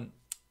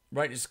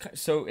 Right.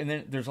 So, and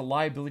then there's a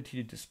liability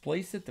to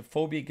displace it. The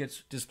phobia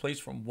gets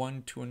displaced from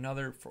one to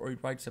another. Freud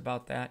writes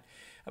about that,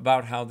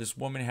 about how this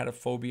woman had a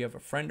phobia of a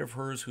friend of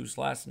hers whose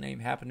last name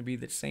happened to be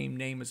the same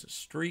name as a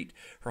street.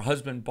 Her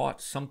husband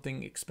bought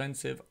something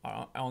expensive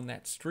on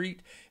that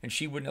street, and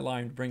she wouldn't allow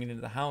him to bring it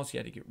into the house. He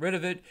had to get rid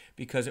of it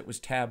because it was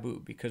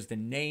taboo, because the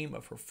name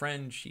of her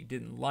friend she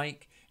didn't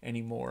like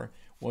anymore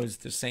was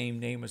the same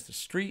name as the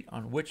street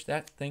on which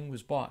that thing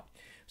was bought.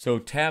 So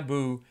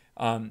taboo,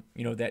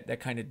 that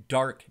kind of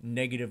dark,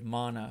 negative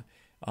mana,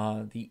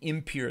 the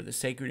impure, the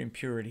sacred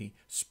impurity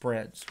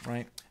spreads,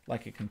 right,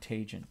 like a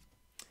contagion.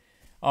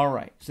 All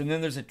right, so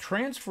then there's a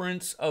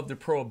transference of the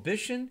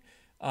prohibition.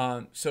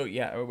 I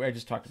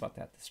just talked about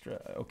that.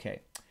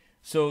 Okay.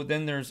 So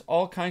then there's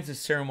all kinds of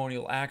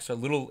ceremonial acts or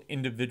little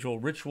individual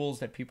rituals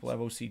that people have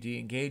OCD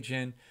engage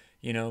in,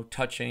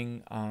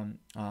 touching,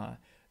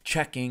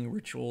 checking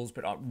rituals,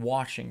 but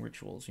washing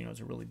rituals, is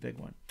a really big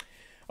one.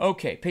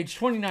 Okay, page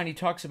 29, he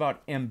talks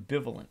about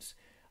ambivalence.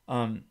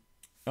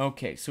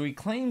 Okay, so he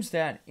claims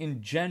that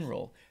in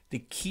general, the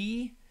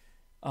key,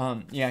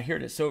 here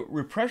it is. So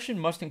repression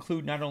must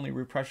include not only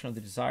repression of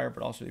the desire,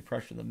 but also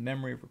repression of the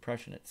memory of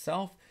repression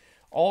itself.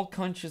 All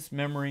conscious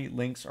memory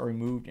links are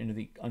removed into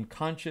the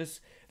unconscious.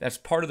 That's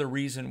part of the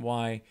reason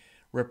why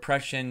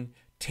repression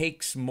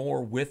takes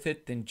more with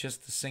it than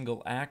just the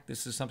single act.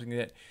 This is something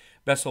that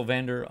Bessel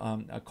van der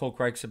Kolk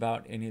writes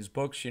about in his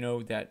books,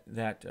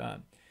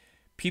 that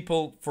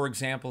people, for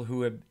example,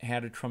 who have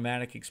had a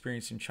traumatic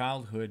experience in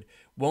childhood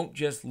won't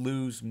just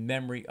lose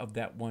memory of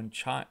that one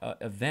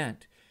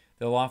event.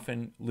 They'll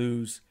often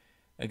lose,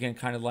 again,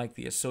 kind of like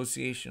the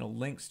associational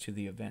links to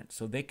the event.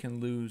 So they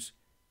can lose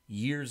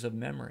years of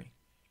memory.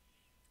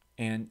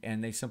 And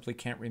they simply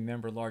can't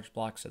remember large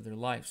blocks of their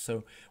life.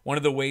 So one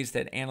of the ways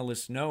that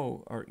analysts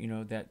know, or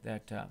that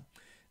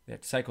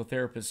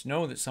psychotherapists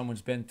know that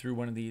someone's been through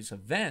one of these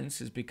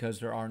events is because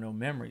there are no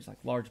memories,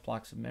 like large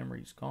blocks of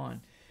memories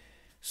gone.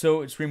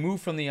 So it's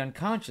removed from the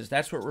unconscious.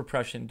 That's what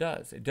repression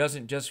does. It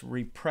doesn't just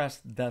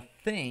repress the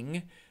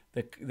thing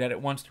that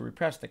it wants to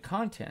repress, the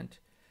content,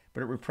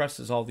 but it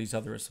represses all these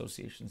other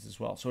associations as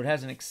well. So it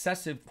has an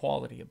excessive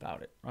quality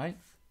about it, right?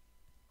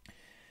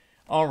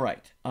 All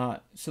right,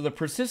 so the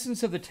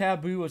persistence of the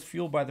taboo is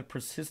fueled by the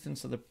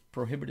persistence of the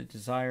prohibited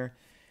desire.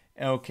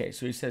 Okay,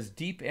 so he says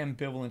deep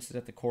ambivalence is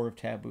at the core of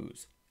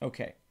taboos.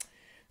 Okay,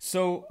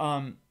 so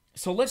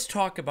let's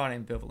talk about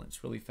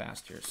ambivalence really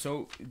fast here.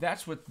 So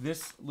that's what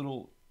this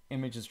little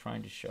image is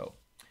trying to show.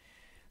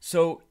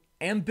 So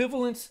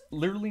ambivalence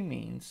literally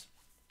means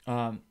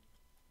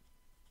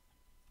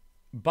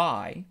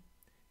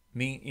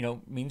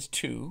means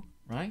two,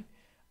 right?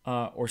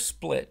 Or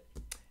split,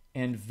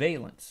 and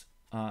valence.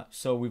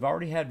 So we've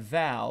already had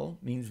val,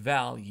 means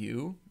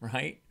value,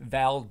 right?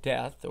 Val,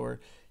 death, or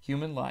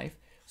human life.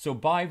 So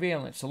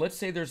bivalent. So let's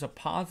say there's a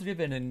positive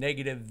and a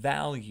negative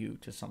value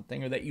to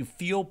something, or that you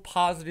feel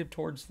positive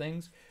towards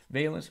things.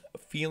 Valence,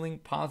 feeling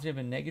positive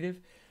and negative.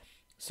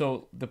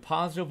 So the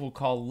positive we'll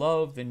call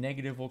love, the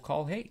negative we'll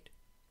call hate,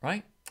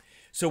 right?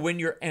 So when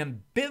you're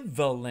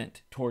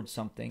ambivalent towards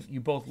something, you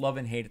both love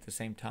and hate at the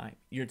same time.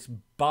 It's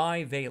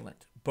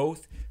bivalent,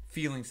 both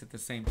feelings at the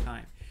same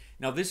time.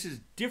 Now, this is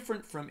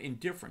different from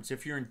indifference.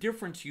 If you're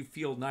indifferent, you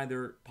feel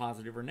neither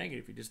positive or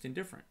negative. You're just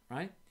indifferent,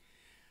 right?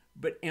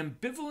 But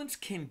ambivalence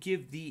can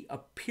give the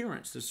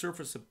appearance, the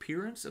surface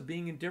appearance of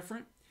being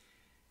indifferent,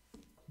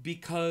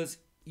 because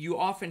you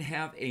often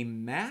have a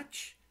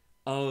match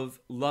of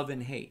love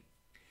and hate.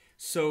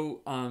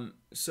 So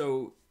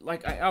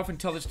like I often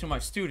tell this to my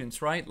students,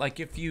 right? Like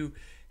if you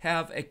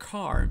have a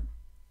car,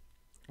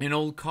 an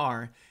old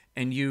car,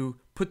 and you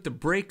put the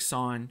brakes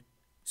on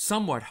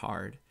somewhat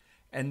hard,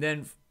 and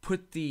then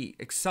put the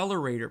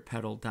accelerator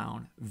pedal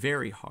down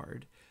very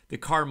hard, the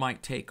car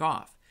might take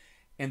off.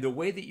 And the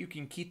way that you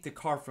can keep the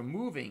car from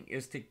moving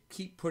is to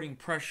keep putting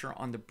pressure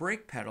on the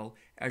brake pedal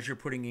as you're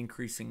putting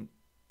increasing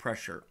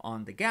pressure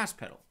on the gas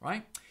pedal,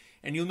 right?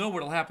 And you'll know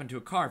what will happen to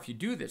a car if you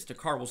do this. The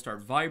car will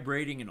start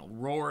vibrating and it'll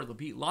roar. There'll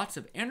be lots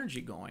of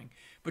energy going.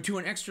 But to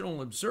an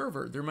external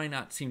observer, there might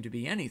not seem to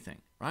be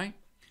anything, right?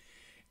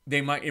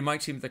 It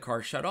might seem that the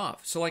car shut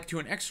off. So like to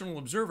an external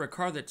observer, a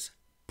car that's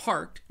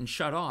parked and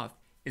shut off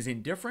is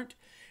indifferent,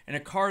 and a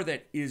car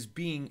that is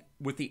being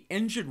with the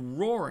engine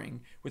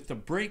roaring with the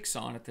brakes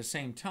on at the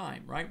same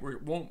time, right, where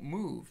it won't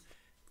move,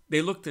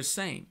 they look the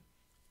same.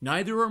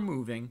 Neither are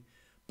moving,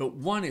 but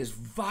one is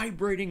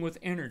vibrating with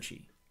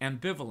energy,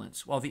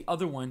 ambivalence, while the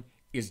other one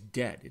is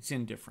dead. It's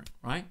indifferent,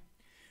 right?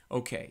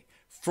 Okay,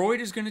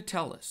 Freud is going to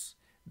tell us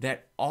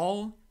that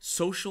all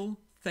social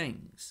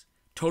things,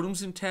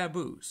 totems and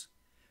taboos,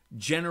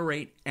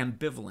 generate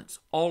ambivalence.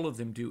 All of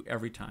them do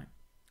every time.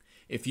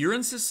 If you're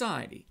in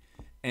society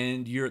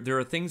and there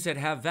are things that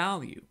have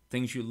value,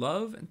 things you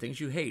love and things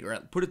you hate, or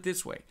put it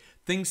this way,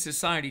 things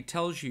society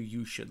tells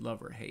you should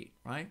love or hate,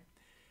 right?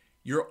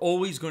 You're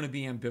always going to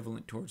be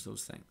ambivalent towards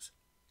those things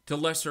to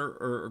lesser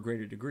or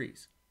greater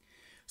degrees.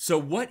 So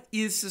what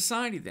is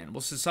society then? Well,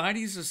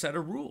 society is a set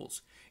of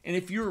rules. And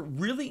if you're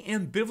really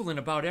ambivalent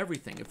about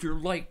everything, if you're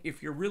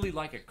really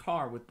like a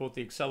car with both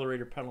the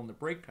accelerator pedal and the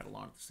brake pedal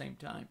on at the same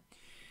time,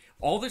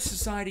 all that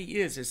society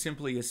is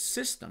simply a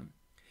system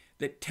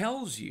that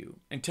tells you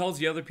and tells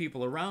the other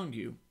people around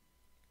you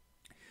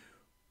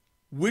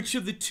which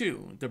of the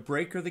two, the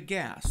brake or the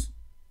gas,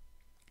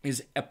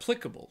 is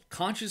applicable,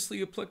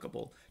 consciously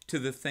applicable to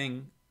the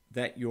thing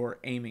that you're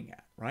aiming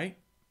at, right?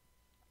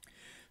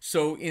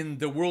 So in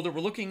the world that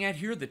we're looking at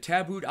here, the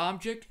tabooed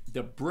object,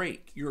 the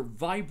brake, you're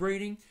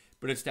vibrating,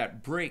 but it's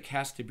that brake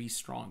has to be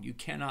strong. You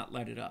cannot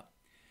let it up,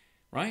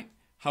 right?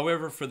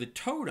 However, for the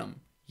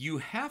totem, you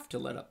have to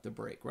let up the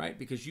brake, right?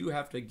 Because you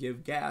have to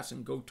give gas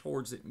and go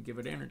towards it and give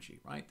it energy,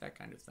 right? That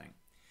kind of thing.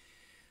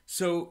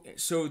 So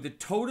the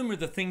totem are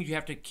the things you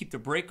have to keep the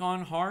brake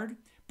on hard,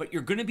 but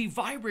you're going to be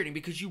vibrating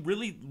because you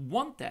really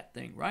want that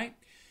thing, right?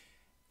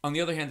 On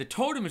the other hand, the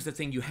totem is the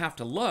thing you have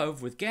to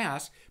love with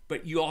gas,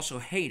 but you also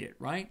hate it,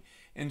 right?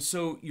 And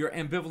so you're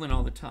ambivalent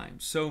all the time.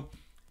 So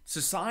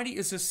society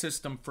is a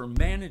system for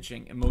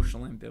managing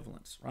emotional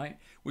ambivalence, right?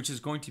 Which is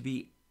going to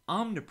be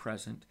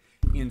omnipresent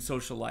in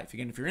social life.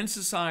 Again, if you're in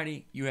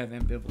society, you have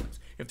ambivalence.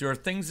 If there are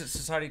things that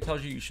society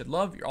tells you should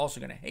love, you're also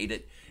going to hate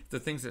it. If the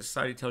things that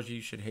society tells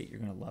you should hate, you're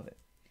going to love it.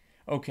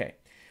 Okay.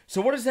 So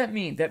what does that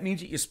mean? That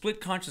means that you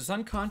split conscious,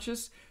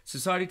 unconscious.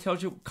 Society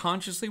tells you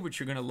consciously which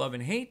you're going to love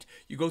and hate.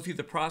 You go through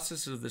the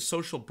process of the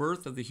social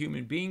birth of the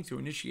human being through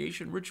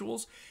initiation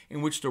rituals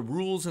in which the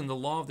rules and the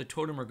law of the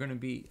totem are going to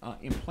be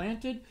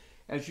implanted.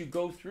 As you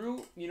go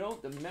through,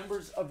 the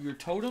members of your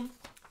totem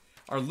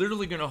are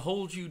literally going to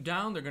hold you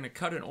down. They're going to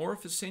cut an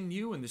orifice in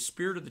you, and the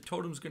spirit of the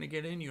totem is going to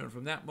get in you. And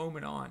from that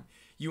moment on,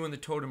 you and the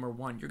totem are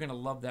one. You're going to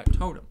love that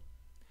totem.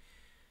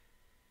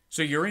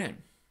 So you're in.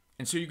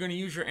 And so you're going to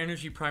use your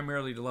energy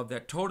primarily to love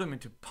that totem and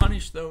to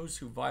punish those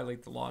who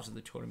violate the laws of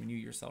the totem, and you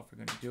yourself are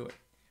going to do it.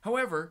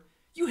 However,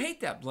 you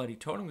hate that bloody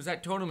totem because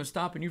that totem is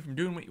stopping you from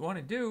doing what you want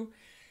to do,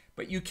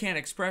 but you can't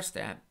express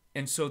that.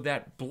 And so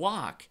that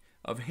block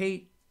of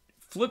hate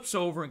flips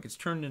over and gets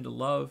turned into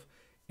love,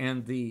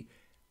 and the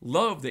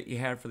love that you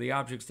had for the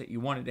objects that you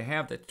wanted to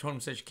have that the totem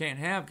says you can't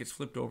have gets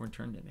flipped over and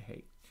turned into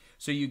hate.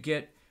 So you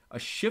get a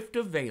shift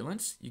of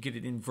valence, you get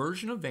an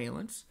inversion of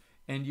valence,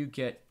 and you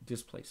get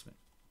displacement,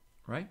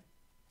 right?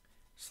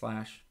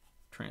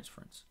 /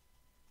 transference,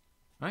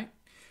 right?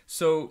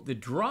 So the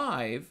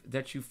drive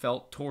that you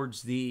felt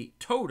towards the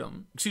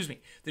totem,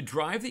 the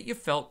drive that you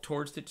felt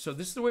towards the, so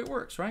this is the way it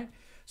works, right?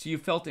 So you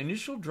felt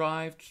initial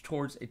drive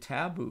towards a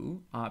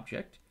taboo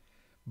object,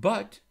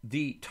 but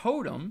the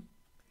totem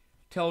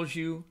tells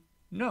you,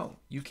 no,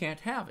 you can't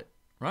have it,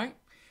 right?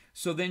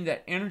 So then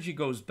that energy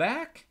goes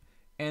back,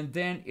 and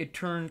then it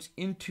turns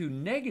into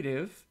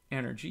negative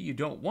energy. You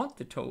don't want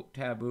the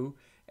taboo,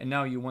 and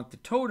now you want the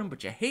totem,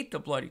 but you hate the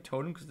bloody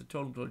totem because the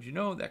totem told you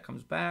no. That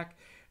comes back,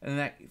 and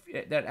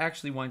that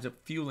actually winds up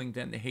fueling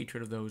then the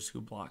hatred of those who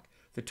block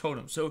the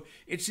totem. So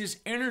it's this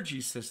energy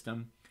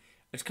system.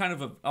 It's kind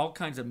of all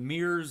kinds of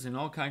mirrors and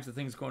all kinds of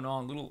things going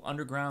on, little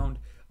underground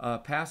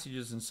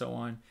passages and so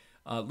on,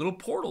 little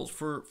portals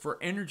for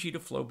energy to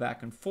flow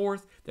back and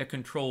forth that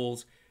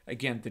controls,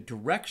 again, the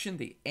direction,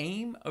 the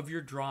aim of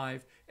your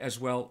drive, as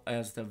well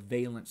as the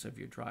valence of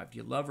your drive. Do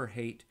you love or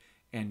hate,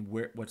 and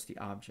what's the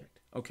object?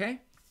 Okay?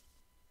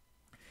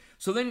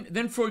 So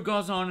then Freud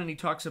goes on and he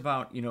talks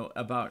about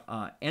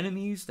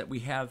enemies that we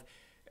have.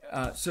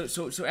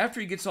 So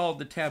after he gets all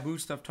the taboo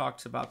stuff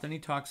talks about, then he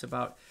talks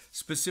about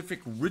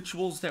specific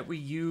rituals that we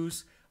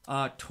use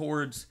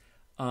towards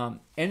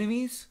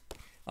enemies,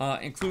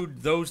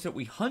 include those that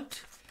we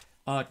hunt,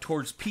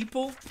 towards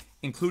people,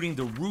 including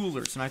the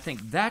rulers. And I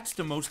think that's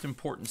the most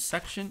important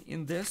section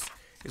in this,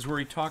 is where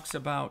he talks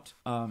about,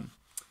 let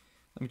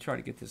me try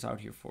to get this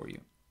out here for you.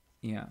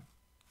 Yeah.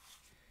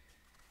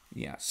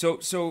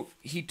 So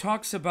he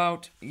talks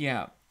about,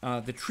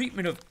 the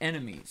treatment of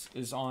enemies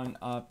is on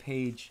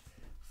page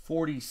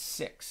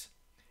 46,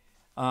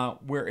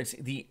 where it's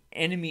the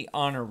enemy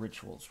honor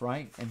rituals,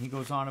 right? And he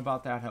goes on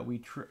about that, how we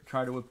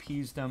try to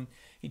appease them.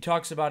 He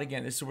talks about,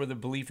 again, this is where the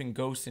belief in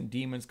ghosts and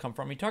demons come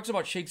from. He talks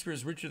about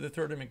Shakespeare's Richard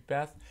III and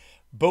Macbeth,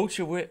 both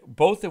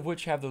of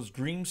which have those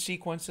dream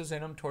sequences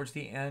in them towards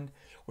the end,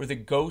 where the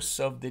ghosts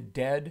of the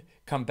dead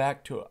come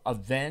back to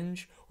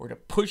avenge or to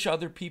push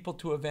other people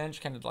to avenge,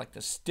 kind of like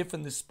to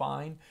stiffen the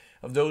spine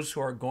of those who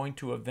are going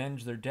to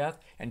avenge their death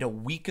and to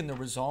weaken the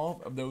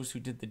resolve of those who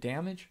did the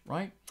damage,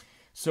 right?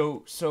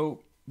 So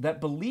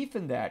that belief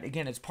in that,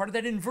 again, it's part of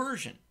that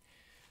inversion.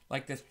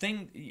 Like the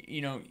thing,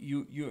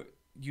 you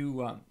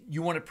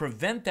want to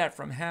prevent that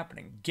from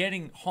happening,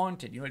 getting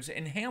haunted. It's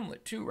in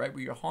Hamlet too, right?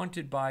 Where you're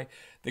haunted by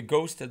the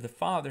ghost of the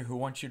father who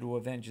wants you to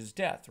avenge his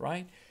death,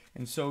 right?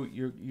 And so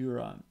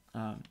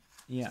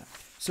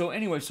So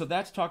anyway, so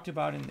that's talked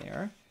about in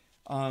there.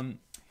 And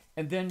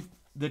then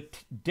the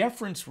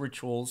deference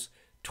rituals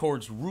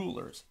towards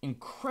rulers.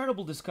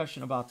 Incredible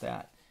discussion about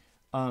that.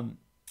 And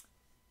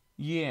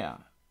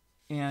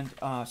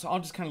so I'll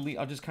just kind of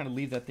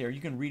leave that there.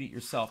 You can read it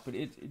yourself, but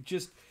it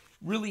just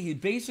really, he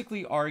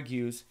basically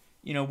argues,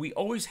 we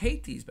always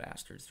hate these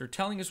bastards. They're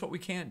telling us what we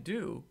can't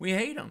do. We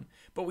hate them,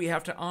 but we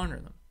have to honor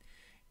them.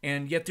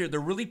 And yet they're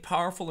really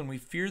powerful, and we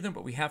fear them,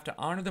 but we have to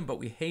honor them, but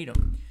we hate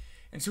them.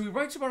 And so he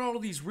writes about all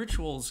of these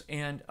rituals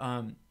and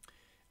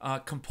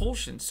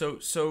compulsion. So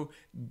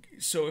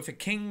if a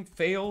king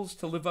fails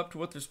to live up to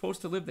what they're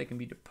supposed to live, they can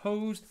be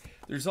deposed.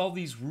 There's all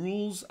these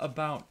rules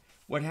about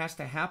what has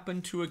to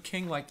happen to a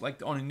king, like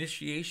on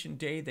initiation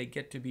day, they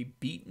get to be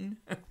beaten,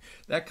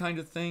 that kind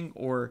of thing,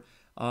 or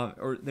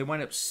they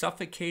wind up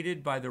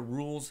suffocated by the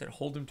rules that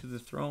hold them to the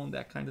throne,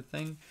 that kind of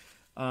thing.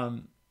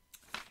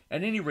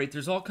 At any rate,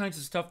 there's all kinds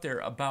of stuff there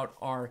about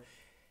our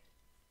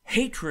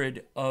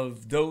hatred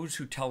of those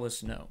who tell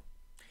us no.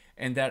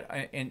 And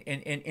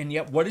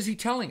yet, what is he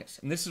telling us?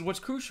 And this is what's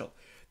crucial,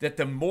 that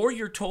the more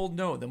you're told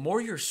no, the more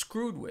you're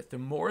screwed with, the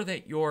more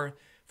that your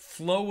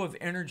flow of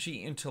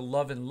energy into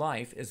love and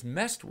life is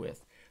messed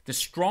with, the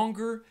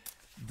stronger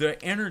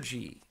the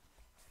energy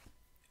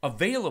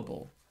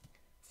available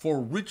for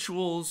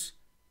rituals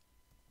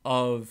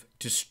of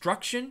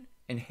destruction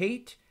and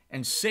hate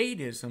and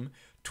sadism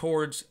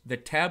towards the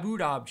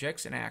tabooed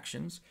objects and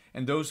actions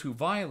and those who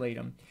violate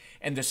them,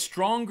 and the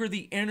stronger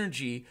the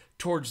energy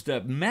towards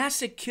the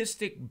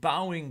masochistic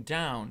bowing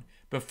down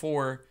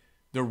before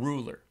the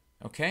ruler.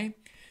 Okay?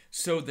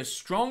 So the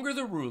stronger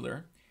the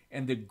ruler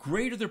and the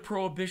greater the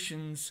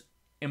prohibitions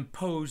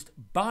imposed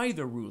by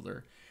the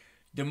ruler,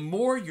 the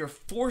more you're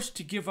forced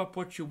to give up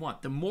what you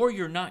want, the more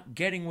you're not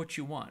getting what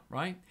you want,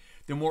 right?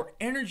 The more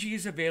energy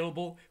is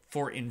available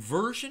for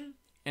inversion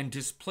and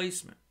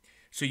displacement.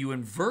 So you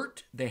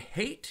invert the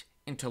hate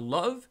into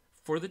love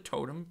for the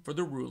totem, for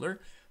the ruler,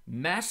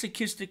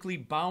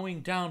 masochistically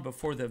bowing down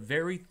before the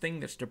very thing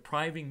that's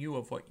depriving you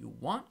of what you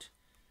want,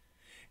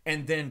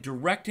 and then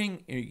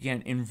directing,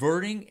 again,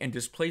 inverting and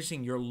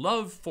displacing your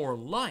love for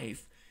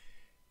life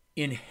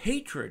in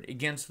hatred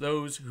against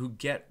those who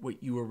get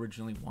what you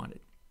originally wanted.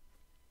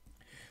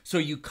 So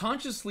you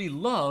consciously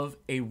love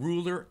a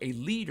ruler, a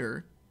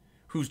leader,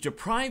 who's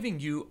depriving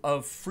you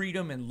of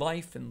freedom and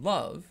life and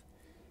love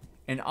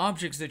and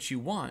objects that you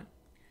want.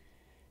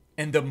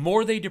 And the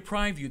more they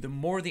deprive you, the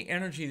more the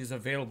energy is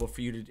available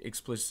for you to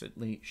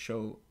explicitly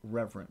show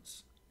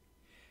reverence.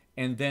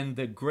 And then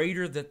the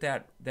greater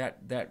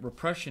that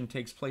repression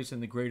takes place,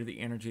 and the greater the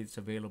energy that's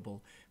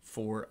available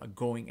for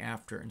going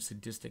after and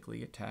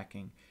sadistically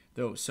attacking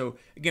those. So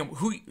again,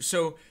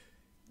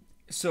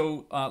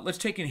 let's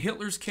take in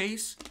Hitler's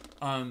case.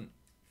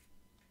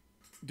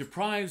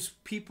 Deprives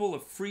people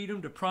of freedom,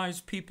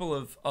 deprives people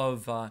of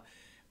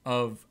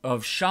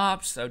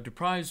shops,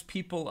 deprives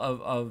people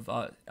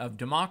of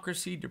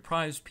democracy,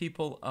 deprives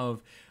people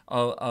of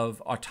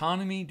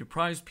autonomy,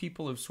 deprives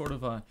people of sort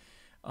of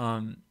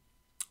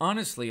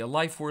honestly a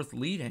life worth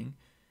leading.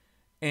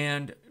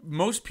 And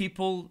most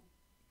people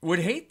would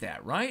hate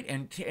that, right?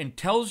 And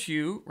tells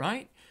you,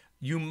 right,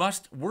 you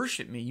must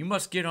worship me, you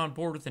must get on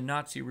board with the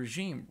Nazi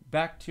regime.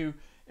 Back to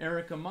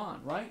Erich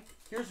Ammann, right?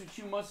 Here's what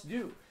you must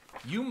do.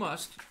 You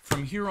must,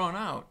 from here on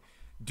out,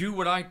 do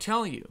what I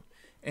tell you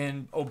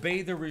and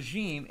obey the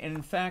regime. And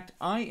in fact,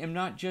 I am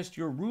not just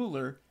your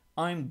ruler,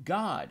 I'm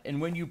God.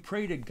 And when you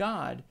pray to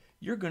God,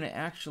 you're going to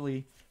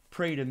actually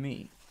pray to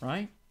me,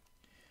 right?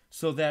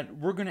 So that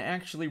we're going to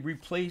actually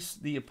replace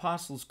the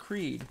Apostles'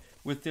 Creed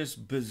with this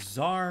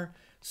bizarre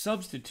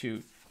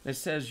substitute that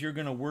says you're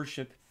going to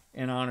worship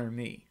and honor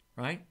me,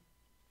 right?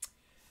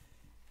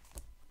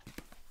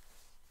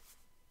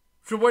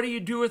 So what do you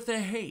do with the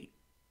hate?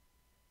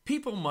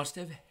 People must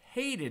have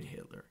hated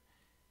Hitler.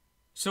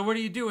 So what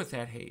do you do with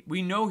that hate?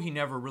 We know he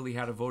never really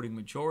had a voting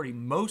majority.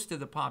 Most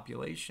of the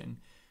population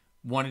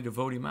wanted to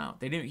vote him out.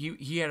 They didn't.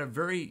 He had a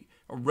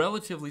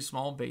relatively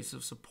small base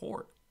of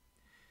support.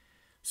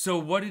 So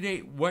what do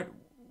they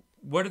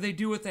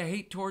do with the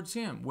hate towards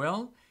him?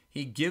 Well,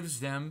 he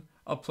gives them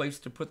a place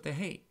to put the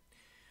hate.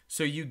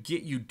 So you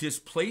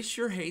displace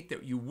your hate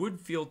that you would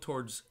feel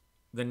towards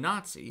the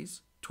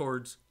Nazis,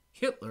 towards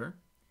Hitler,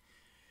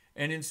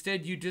 and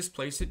instead you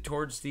displace it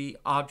towards the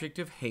object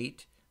of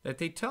hate that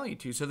they tell you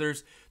to. So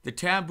there's the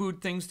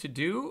tabooed things to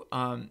do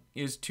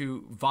is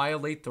to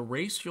violate the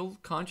racial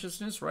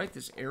consciousness, right?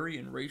 This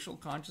Aryan racial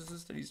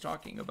consciousness that he's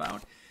talking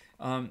about.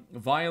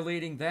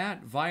 Violating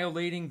that,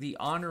 violating the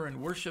honor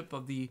and worship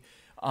of the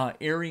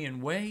Aryan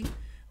way.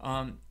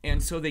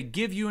 And so they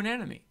give you an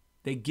enemy.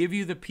 They give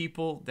you the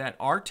people that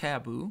are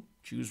taboo.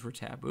 Jews were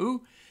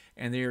taboo,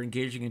 and they are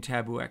engaging in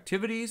taboo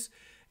activities.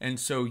 And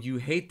so you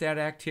hate that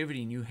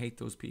activity and you hate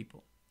those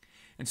people.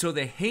 And so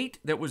the hate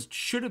that was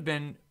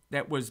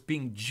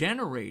being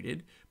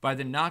generated by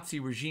the Nazi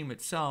regime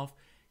itself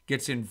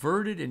gets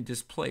inverted and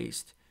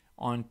displaced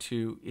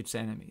onto its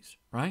enemies,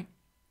 right?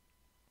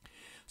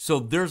 So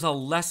there's a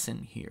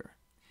lesson here.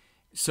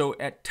 So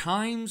at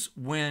times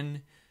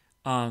when,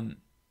 I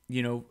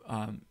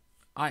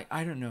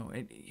don't know,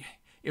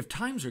 if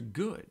times are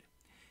good,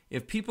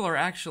 if people are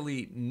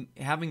actually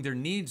having their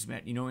needs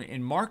met,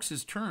 in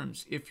Marx's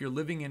terms, if you're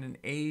living in an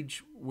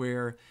age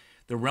where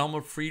the realm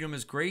of freedom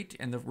is great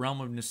and the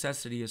realm of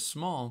necessity is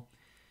small,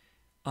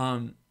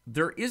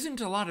 there isn't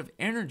a lot of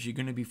energy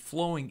going to be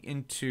flowing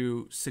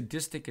into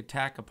sadistic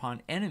attack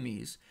upon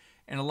enemies,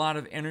 and a lot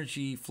of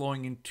energy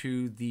flowing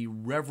into the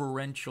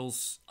reverential,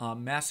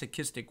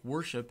 masochistic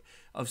worship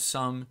of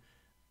some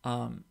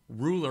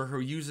ruler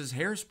who uses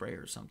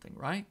hairspray or something,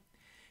 right?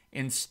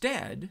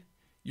 Instead,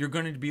 you're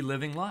going to be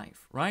living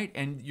life, right?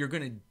 And you're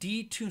going to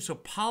detune. So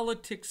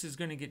politics is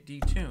going to get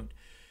detuned.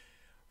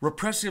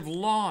 Repressive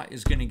law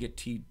is going to get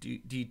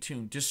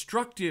detuned.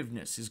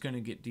 Destructiveness is going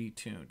to get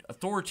detuned.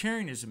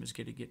 Authoritarianism is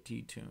going to get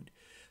detuned.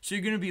 So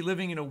you're going to be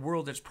living in a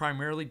world that's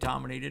primarily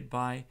dominated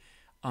by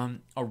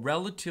a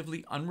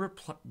relatively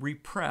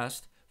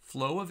unrepressed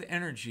flow of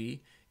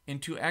energy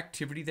into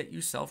activity that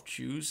you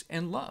self-choose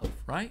and love,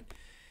 right?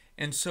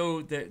 And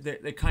so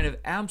the kind of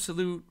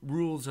absolute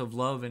rules of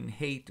love and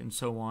hate and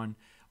so on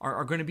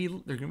are going to be,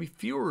 there's going to be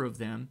fewer of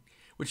them,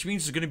 which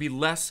means there's going to be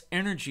less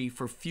energy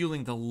for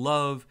feeling the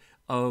love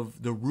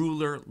of the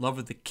ruler, love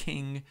of the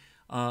king,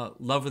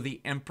 love of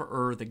the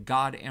emperor, the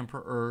God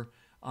emperor,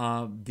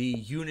 the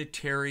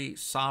unitary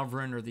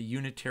sovereign or the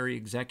unitary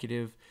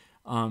executive.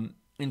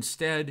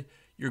 Instead,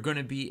 you're going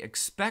to be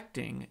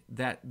expecting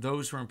that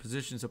those who are in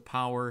positions of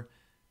power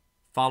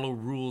follow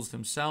rules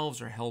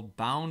themselves, are held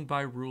bound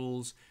by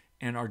rules,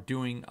 and are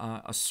doing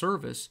a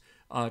service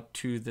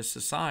to the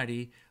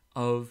society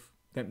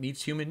that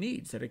meets human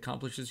needs, that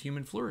accomplishes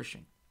human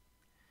flourishing.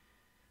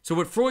 So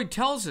what Freud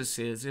tells us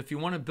is, if you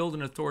want to build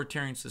an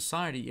authoritarian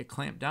society, you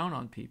clamp down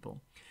on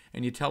people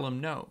and you tell them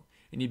no.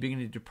 And you begin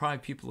to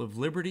deprive people of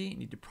liberty,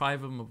 and you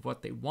deprive them of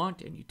what they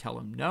want, and you tell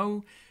them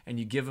no, and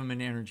you give them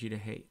an energy to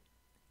hate.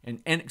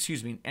 An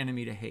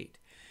enemy to hate.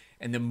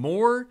 And the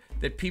more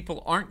that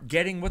people aren't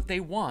getting what they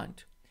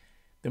want,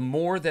 the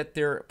more that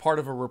they're part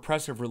of a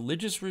repressive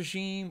religious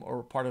regime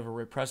or part of a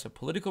repressive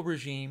political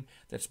regime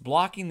that's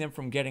blocking them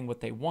from getting what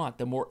they want,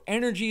 the more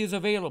energy is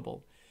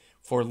available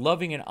for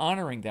loving and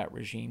honoring that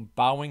regime,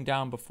 bowing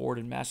down before it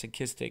in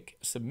masochistic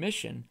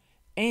submission,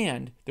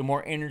 and the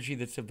more energy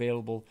that's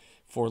available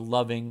for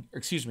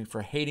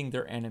for hating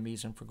their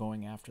enemies and for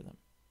going after them.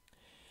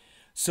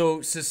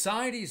 So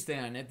societies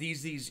then,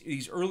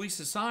 these early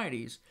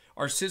societies,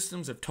 are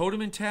systems of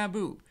totem and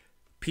taboo,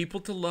 people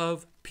to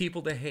love,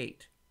 people to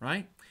hate,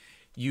 right?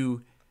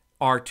 You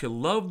are to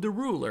love the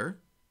ruler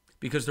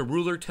because the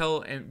ruler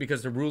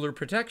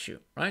protects you,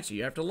 right? So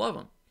you have to love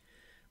him.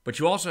 But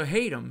you also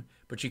hate them,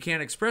 but you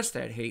can't express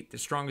that hate. The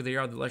stronger they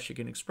are, the less you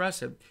can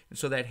express it. And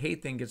so that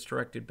hate then gets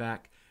directed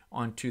back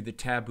onto the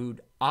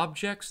tabooed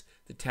objects,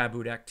 the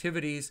tabooed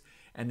activities,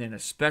 and then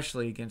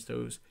especially against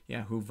those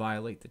who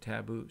violate the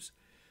taboos.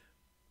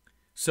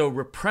 So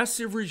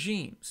repressive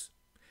regimes,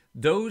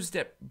 those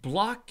that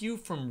block you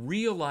from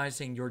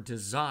realizing your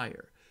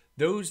desire,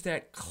 those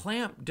that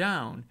clamp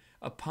down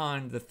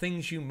upon the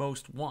things you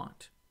most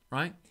want,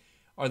 right,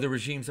 are the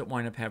regimes that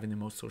wind up having the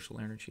most social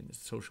energy and the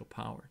social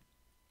power.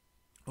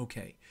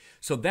 Okay,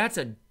 so that's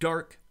a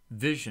dark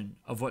vision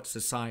of what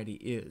society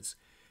is.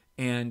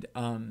 And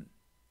I'm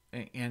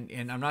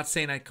not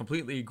saying I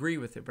completely agree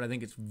with it, but I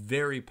think it's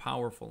very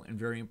powerful and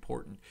very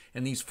important.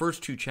 And these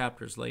first two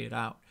chapters lay it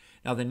out.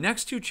 Now, the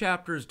next two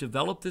chapters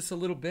develop this a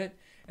little bit.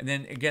 And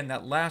then, again,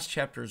 that last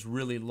chapter is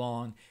really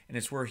long. And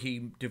it's where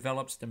he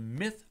develops the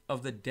myth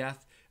of the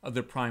death of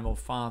the primal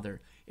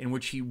father, in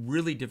which he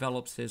really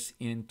develops this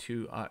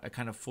into a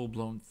kind of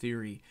full-blown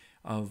theory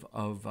of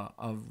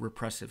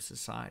repressive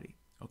society.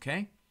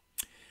 Okay?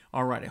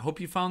 All right. I hope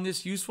you found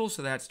this useful.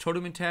 So that's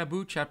Totem and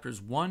Taboo, chapters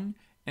 1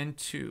 and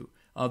 2.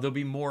 There'll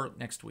be more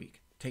next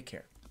week. Take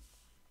care.